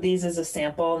some of these as a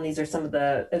sample, and these are some of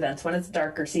the events when it's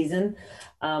darker season,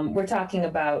 we're talking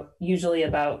about usually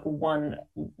about one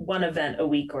event a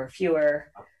week or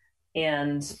fewer,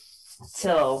 and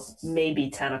till maybe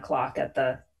 10 o'clock at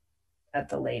the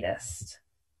latest.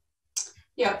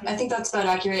 Yeah, I think that's about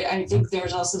accurate. I think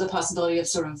there's also the possibility of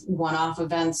sort of one-off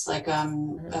events, like a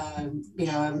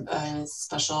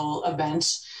special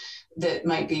event that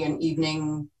might be an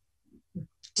evening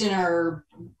dinner,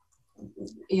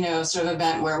 sort of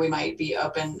event where we might be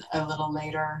open a little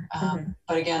later.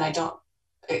 But again,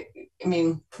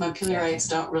 Montpelierites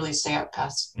don't really stay up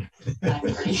past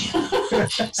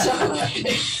 9:30. So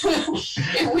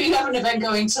if we have an event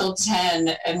going till 10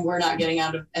 and we're not getting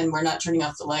out of, and we're not turning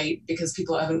off the light because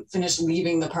people haven't finished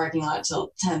leaving the parking lot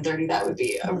till 10:30, that would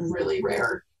be a really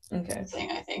rare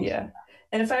thing, I think. Yeah.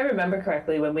 And if I remember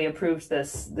correctly, when we approved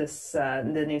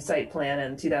the new site plan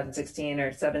in 2016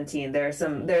 or 17, there are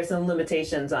some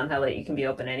limitations on how late you can be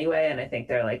open anyway. And I think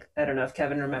they're like, I don't know if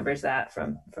Kevin remembers that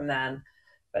from then,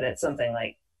 but it's something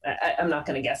like, I'm not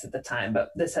going to guess at the time,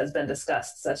 but this has been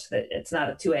discussed such that it's not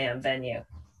a 2 a.m. venue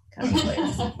kind of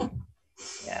place.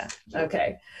 Yeah.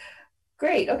 Okay.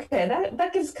 Great. Okay.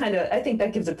 That gives I think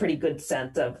that gives a pretty good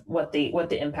sense of what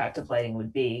the impact of lighting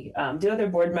would be. Do other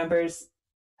board members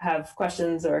have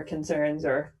questions or concerns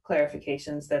or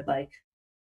clarifications they'd like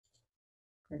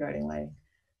regarding lighting?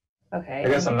 Okay. I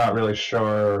guess I'm not really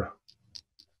sure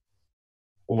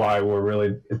why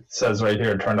it says right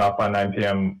here, turned off by 9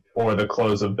 p.m. or the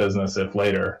close of business if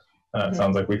later. It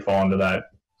sounds like we fall into that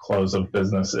close of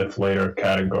business if later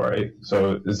category.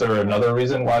 So is there another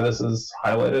reason why this is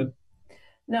highlighted?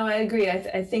 No, I agree.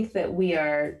 I think that we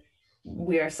are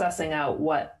sussing out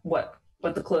what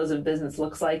the close of business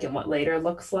looks like and what later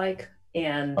looks like,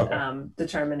 and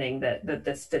determining that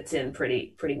this fits in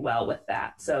pretty well with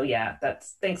that. So yeah,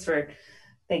 thank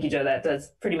you, Joe. That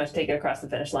does pretty much take it across the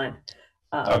finish line.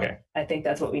 I think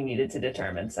that's what we needed to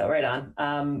determine. So right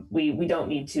on. We don't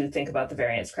need to think about the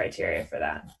variance criteria for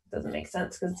that. It doesn't make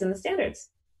sense because it's in the standards.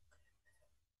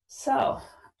 So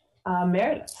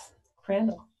Meredith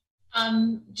Crandall.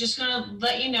 Just gonna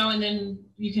let you know, and then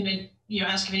you can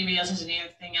ask if anybody else has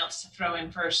anything else to throw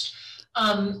in first.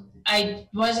 I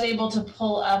was able to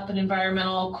pull up an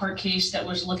environmental court case that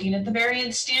was looking at the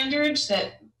variance standards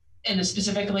that, and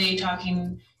specifically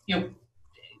talking,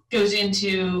 goes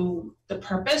into the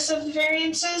purpose of the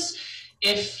variances,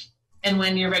 if and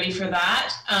when you're ready for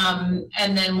that.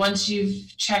 And then once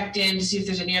you've checked in to see if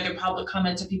there's any other public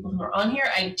comments of people who are on here,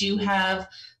 I do have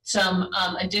some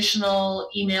additional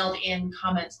emailed in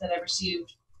comments that I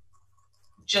received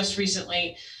just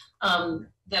recently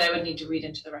that I would need to read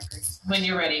into the record when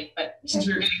you're ready. But since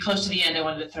we were getting close to the end, I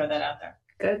wanted to throw that out there.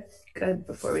 Good.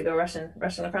 Before we go rushing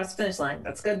across the finish line.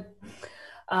 That's good.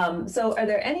 So are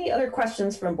there any other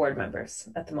questions from board members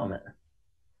at the moment?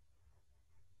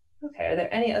 Okay, are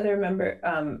there any other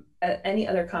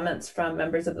comments from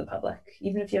members of the public,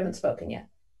 even if you haven't spoken yet?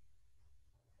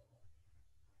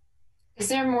 Is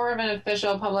there more of an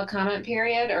official public comment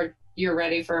period, or you're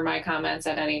ready for my comments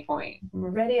at any point?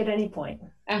 We're ready at any point.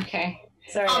 Okay.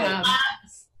 Sorry.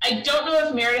 I don't know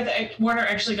if Meredith Warner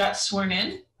actually got sworn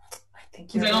in. I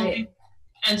think you're right.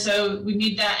 And so we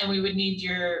need that, and we would need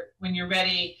when you're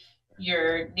ready,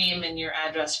 your name and your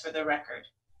address for the record.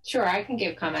 Sure, I can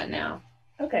give comment now.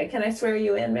 Okay, can I swear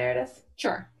you in, Meredith?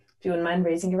 Sure. If you wouldn't mind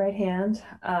raising your right hand.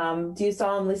 Do you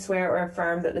solemnly swear or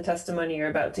affirm that the testimony you're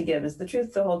about to give is the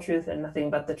truth, the whole truth, and nothing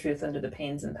but the truth under the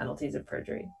pains and penalties of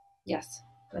perjury? Yes.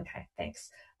 Okay, thanks.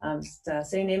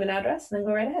 Just say your name and address, and then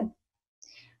go right ahead.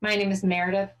 My name is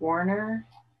Meredith Warner.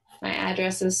 My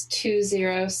address is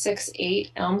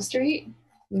 2068 Elm Street,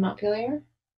 Montpelier.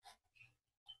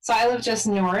 So I live just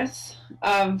north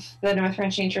of the North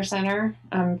Ranch Nature Center,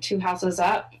 2 houses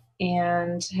up,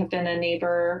 and have been a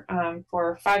neighbor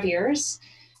for 5 years.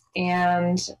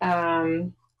 And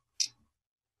I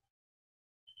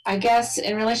guess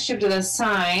in relationship to the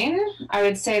sign, I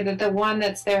would say that the one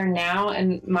that's there now,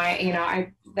 and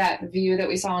that view that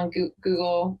we saw on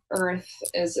Google Earth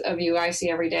is a view I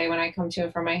see every day when I come to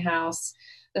and from my house.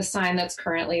 The sign that's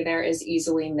currently there is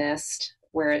easily missed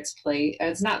where it's placed.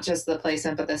 It's not just the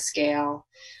placement, but the scale.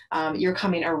 You're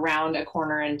coming around a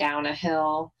corner and down a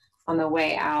hill. On the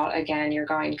way out, again, you're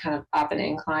going kind of up an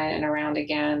incline and around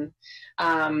again.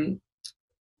 I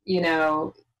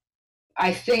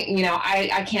think,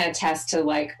 I can't attest to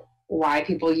like why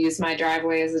people use my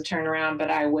driveway as a turnaround, but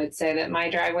I would say that my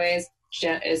driveway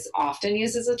is often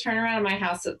used as a turnaround in my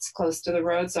house that's close to the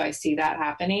road, so I see that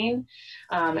happening.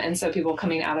 And so people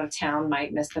coming out of town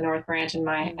might miss the North Branch, and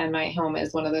my home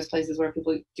is one of those places where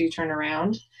people do turn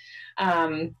around.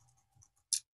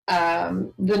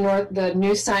 The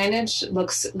new signage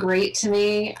looks great to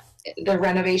me. The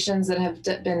renovations that have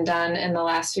been done in the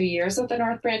last few years at the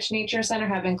North Branch Nature Center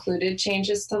have included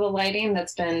changes to the lighting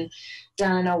that's been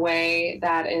done in a way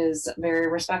that is very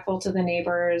respectful to the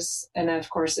neighbors, and of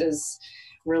course is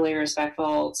really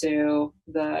respectful to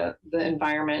the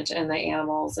environment and the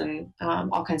animals and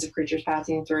all kinds of creatures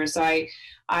passing through. So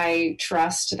I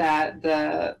trust that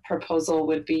the proposal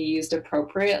would be used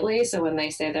appropriately. So when they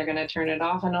say they're going to turn it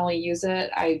off and only use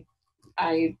it,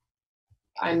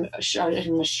 I'm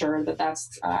assured that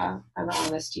that's an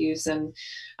honest use. And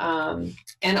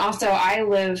also I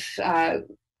live a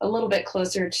little bit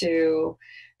closer to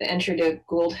the entry to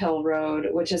Gould Hill Road,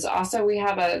 which is also, we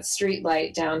have a street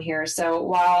light down here. So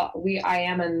while I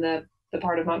am in the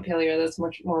part of Montpelier that's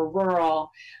much more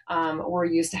rural, we're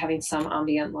used to having some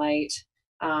ambient light,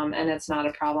 and it's not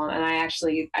a problem. And I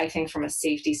think from a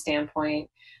safety standpoint,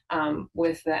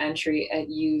 with the entry at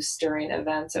use during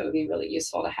events, it would be really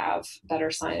useful to have better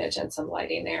signage and some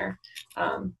lighting there.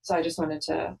 So I just wanted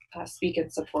to speak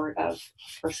in support of a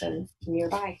person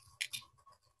nearby.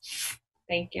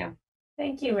 Thank you.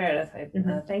 Thank you, Meredith.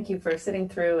 Thank you for sitting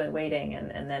through and waiting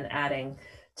and then adding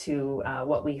to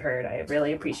what we heard. I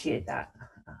really appreciate that.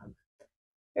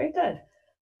 Very good.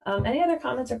 Any other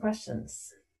comments or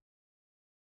questions?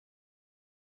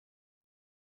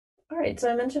 All right,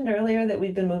 so I mentioned earlier that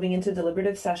we've been moving into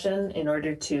deliberative session in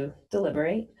order to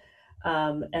deliberate.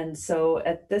 And so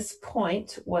at this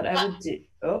point, what I would do,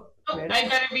 I've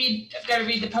got to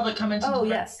read the public comments. Oh,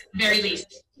 yes. Very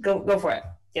least. Go for it.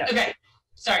 Yeah. Okay.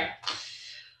 Sorry.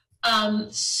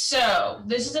 So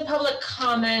this is a public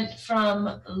comment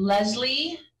from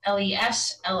Leslie, Leslie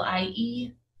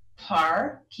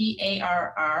Parr,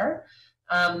 Parr.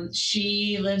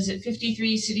 She lives at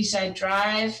 53 Cityside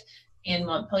Drive in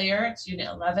Montpelier. It's Unit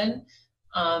 11.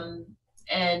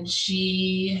 And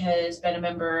she has been a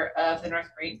member of the North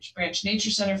Branch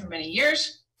Nature Center for many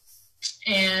years.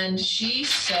 And she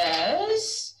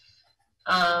says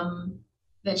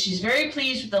that she's very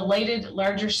pleased with the lighted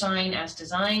larger sign as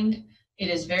designed. It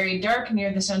is very dark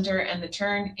near the center, and the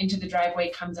turn into the driveway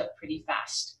comes up pretty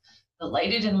fast. The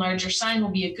lighted and larger sign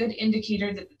will be a good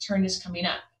indicator that the turn is coming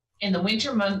up. In the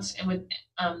winter months and with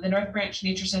the North Branch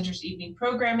Nature Center's evening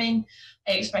programming,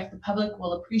 I expect the public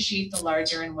will appreciate the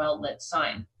larger and well-lit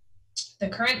sign. The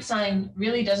current sign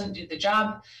really doesn't do the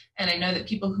job, and I know that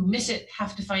people who miss it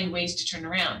have to find ways to turn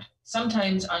around,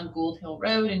 sometimes on Gould Hill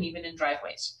Road and even in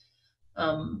driveways.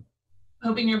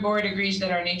 Hoping your board agrees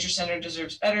that our nature center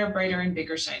deserves better, brighter, and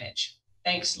bigger signage.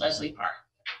 Thanks, Leslie Parr.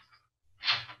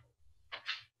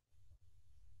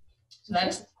 So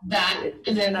that's that.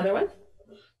 Is there another one?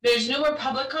 There's no more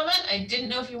public comment. I didn't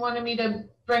know if you wanted me to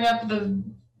bring up the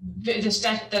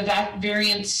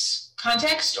variance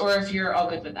context, or if you're all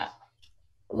good with that.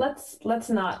 Let's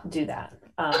not do that.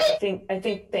 Okay. I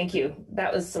think. Thank you.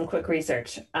 That was some quick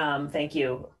research. Thank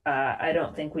you. I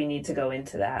don't think we need to go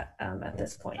into that at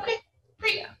this point. Okay.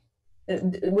 Great.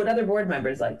 Would other board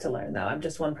members like to learn, though? I'm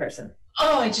just one person.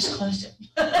 Oh, I just closed it.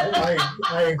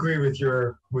 I agree with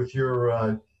your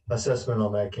assessment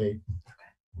on that, Kate.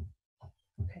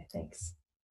 Okay, thanks.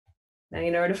 Now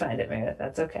you know where to find it, Meredith.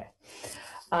 That's okay.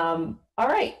 All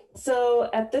right. So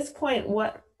at this point,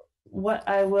 what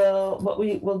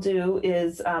we will do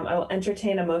is I will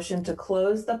entertain a motion to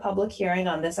close the public hearing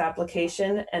on this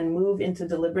application and move into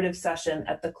deliberative session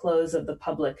at the close of the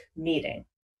public meeting.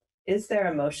 Is there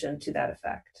a motion to that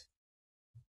effect?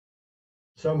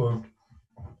 So moved.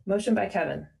 Motion by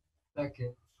Kevin.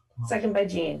 Second. Second by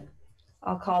Jean.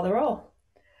 I'll call the roll.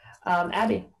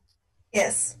 Abby.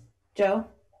 Yes. Joe.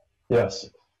 Yes.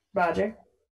 Roger.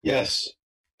 Yes.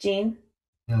 Jean.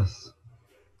 Yes.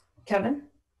 Kevin.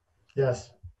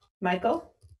 Yes.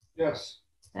 Michael. Yes.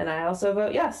 And I also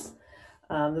vote yes.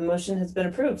 The motion has been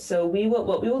approved. So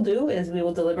what we will do is we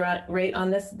will deliberate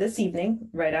on this evening,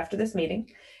 right after this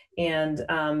meeting. And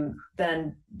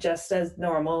then just as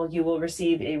normal, you will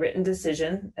receive a written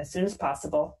decision as soon as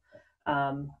possible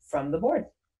from the board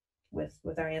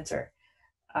with our answer.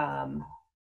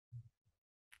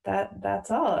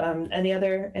 That's all. Any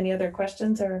other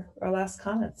questions or last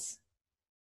comments?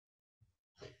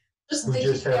 We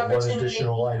just have one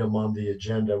additional item on the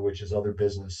agenda, which is other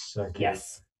business.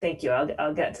 Yes, thank you.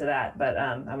 I'll get to that, but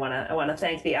I want to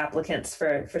thank the applicants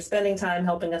for spending time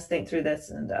helping us think through this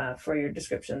and for your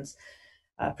descriptions.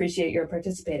 Appreciate your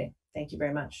participating. Thank you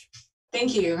very much.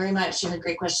 Thank you very much. You had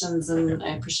great questions, and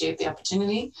I appreciate the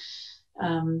opportunity.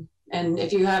 And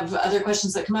if you have other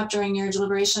questions that come up during your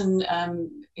deliberation,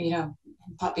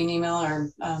 pop me an email, or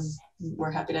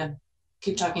we're happy to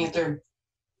keep talking it through.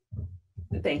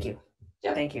 Thank you.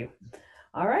 Yep. Thank you.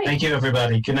 All right. Thank you,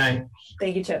 everybody. Good night.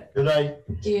 Thank you, Chip. Good night.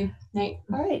 Thank you. Night.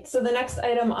 All right. So the next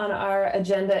item on our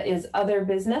agenda is other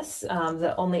business.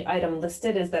 The only item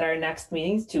listed is that our next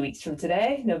meeting is 2 weeks from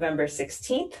today, November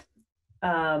 16th.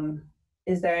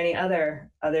 Is there any other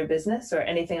business or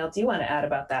anything else you want to add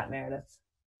about that, Meredith?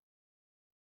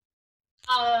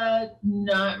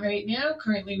 Not right now.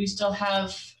 Currently, we still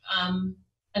have an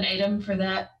item for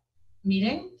that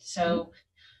meeting, so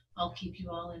I'll keep you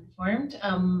all informed.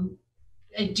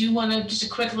 I do want to just a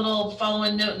quick little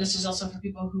follow-on note, and this is also for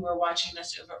people who are watching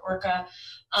this over Orca.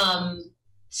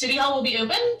 City Hall will be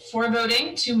open for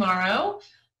voting tomorrow.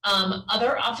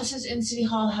 Other offices in City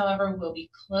Hall, however, will be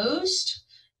closed,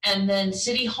 and then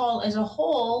City Hall as a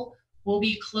whole will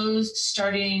be closed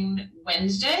starting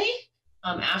Wednesday,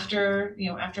 after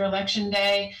Election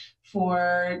Day,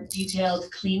 for detailed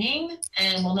cleaning,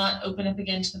 and will not open up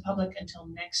again to the public until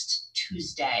next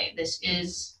Tuesday. This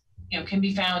is, can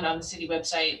be found on the city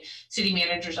website. City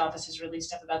manager's office has released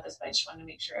stuff about this, but I just wanted to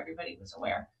make sure everybody was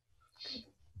aware.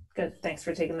 Good. Thanks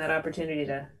for taking that opportunity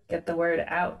to get the word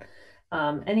out.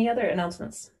 Any other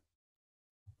announcements?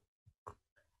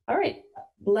 All right.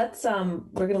 Let's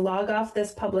we're going to log off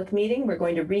this public meeting. We're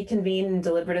going to reconvene in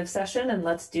deliberative session, and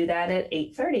let's do that at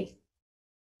 8:30.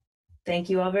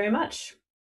 Thank you all very much.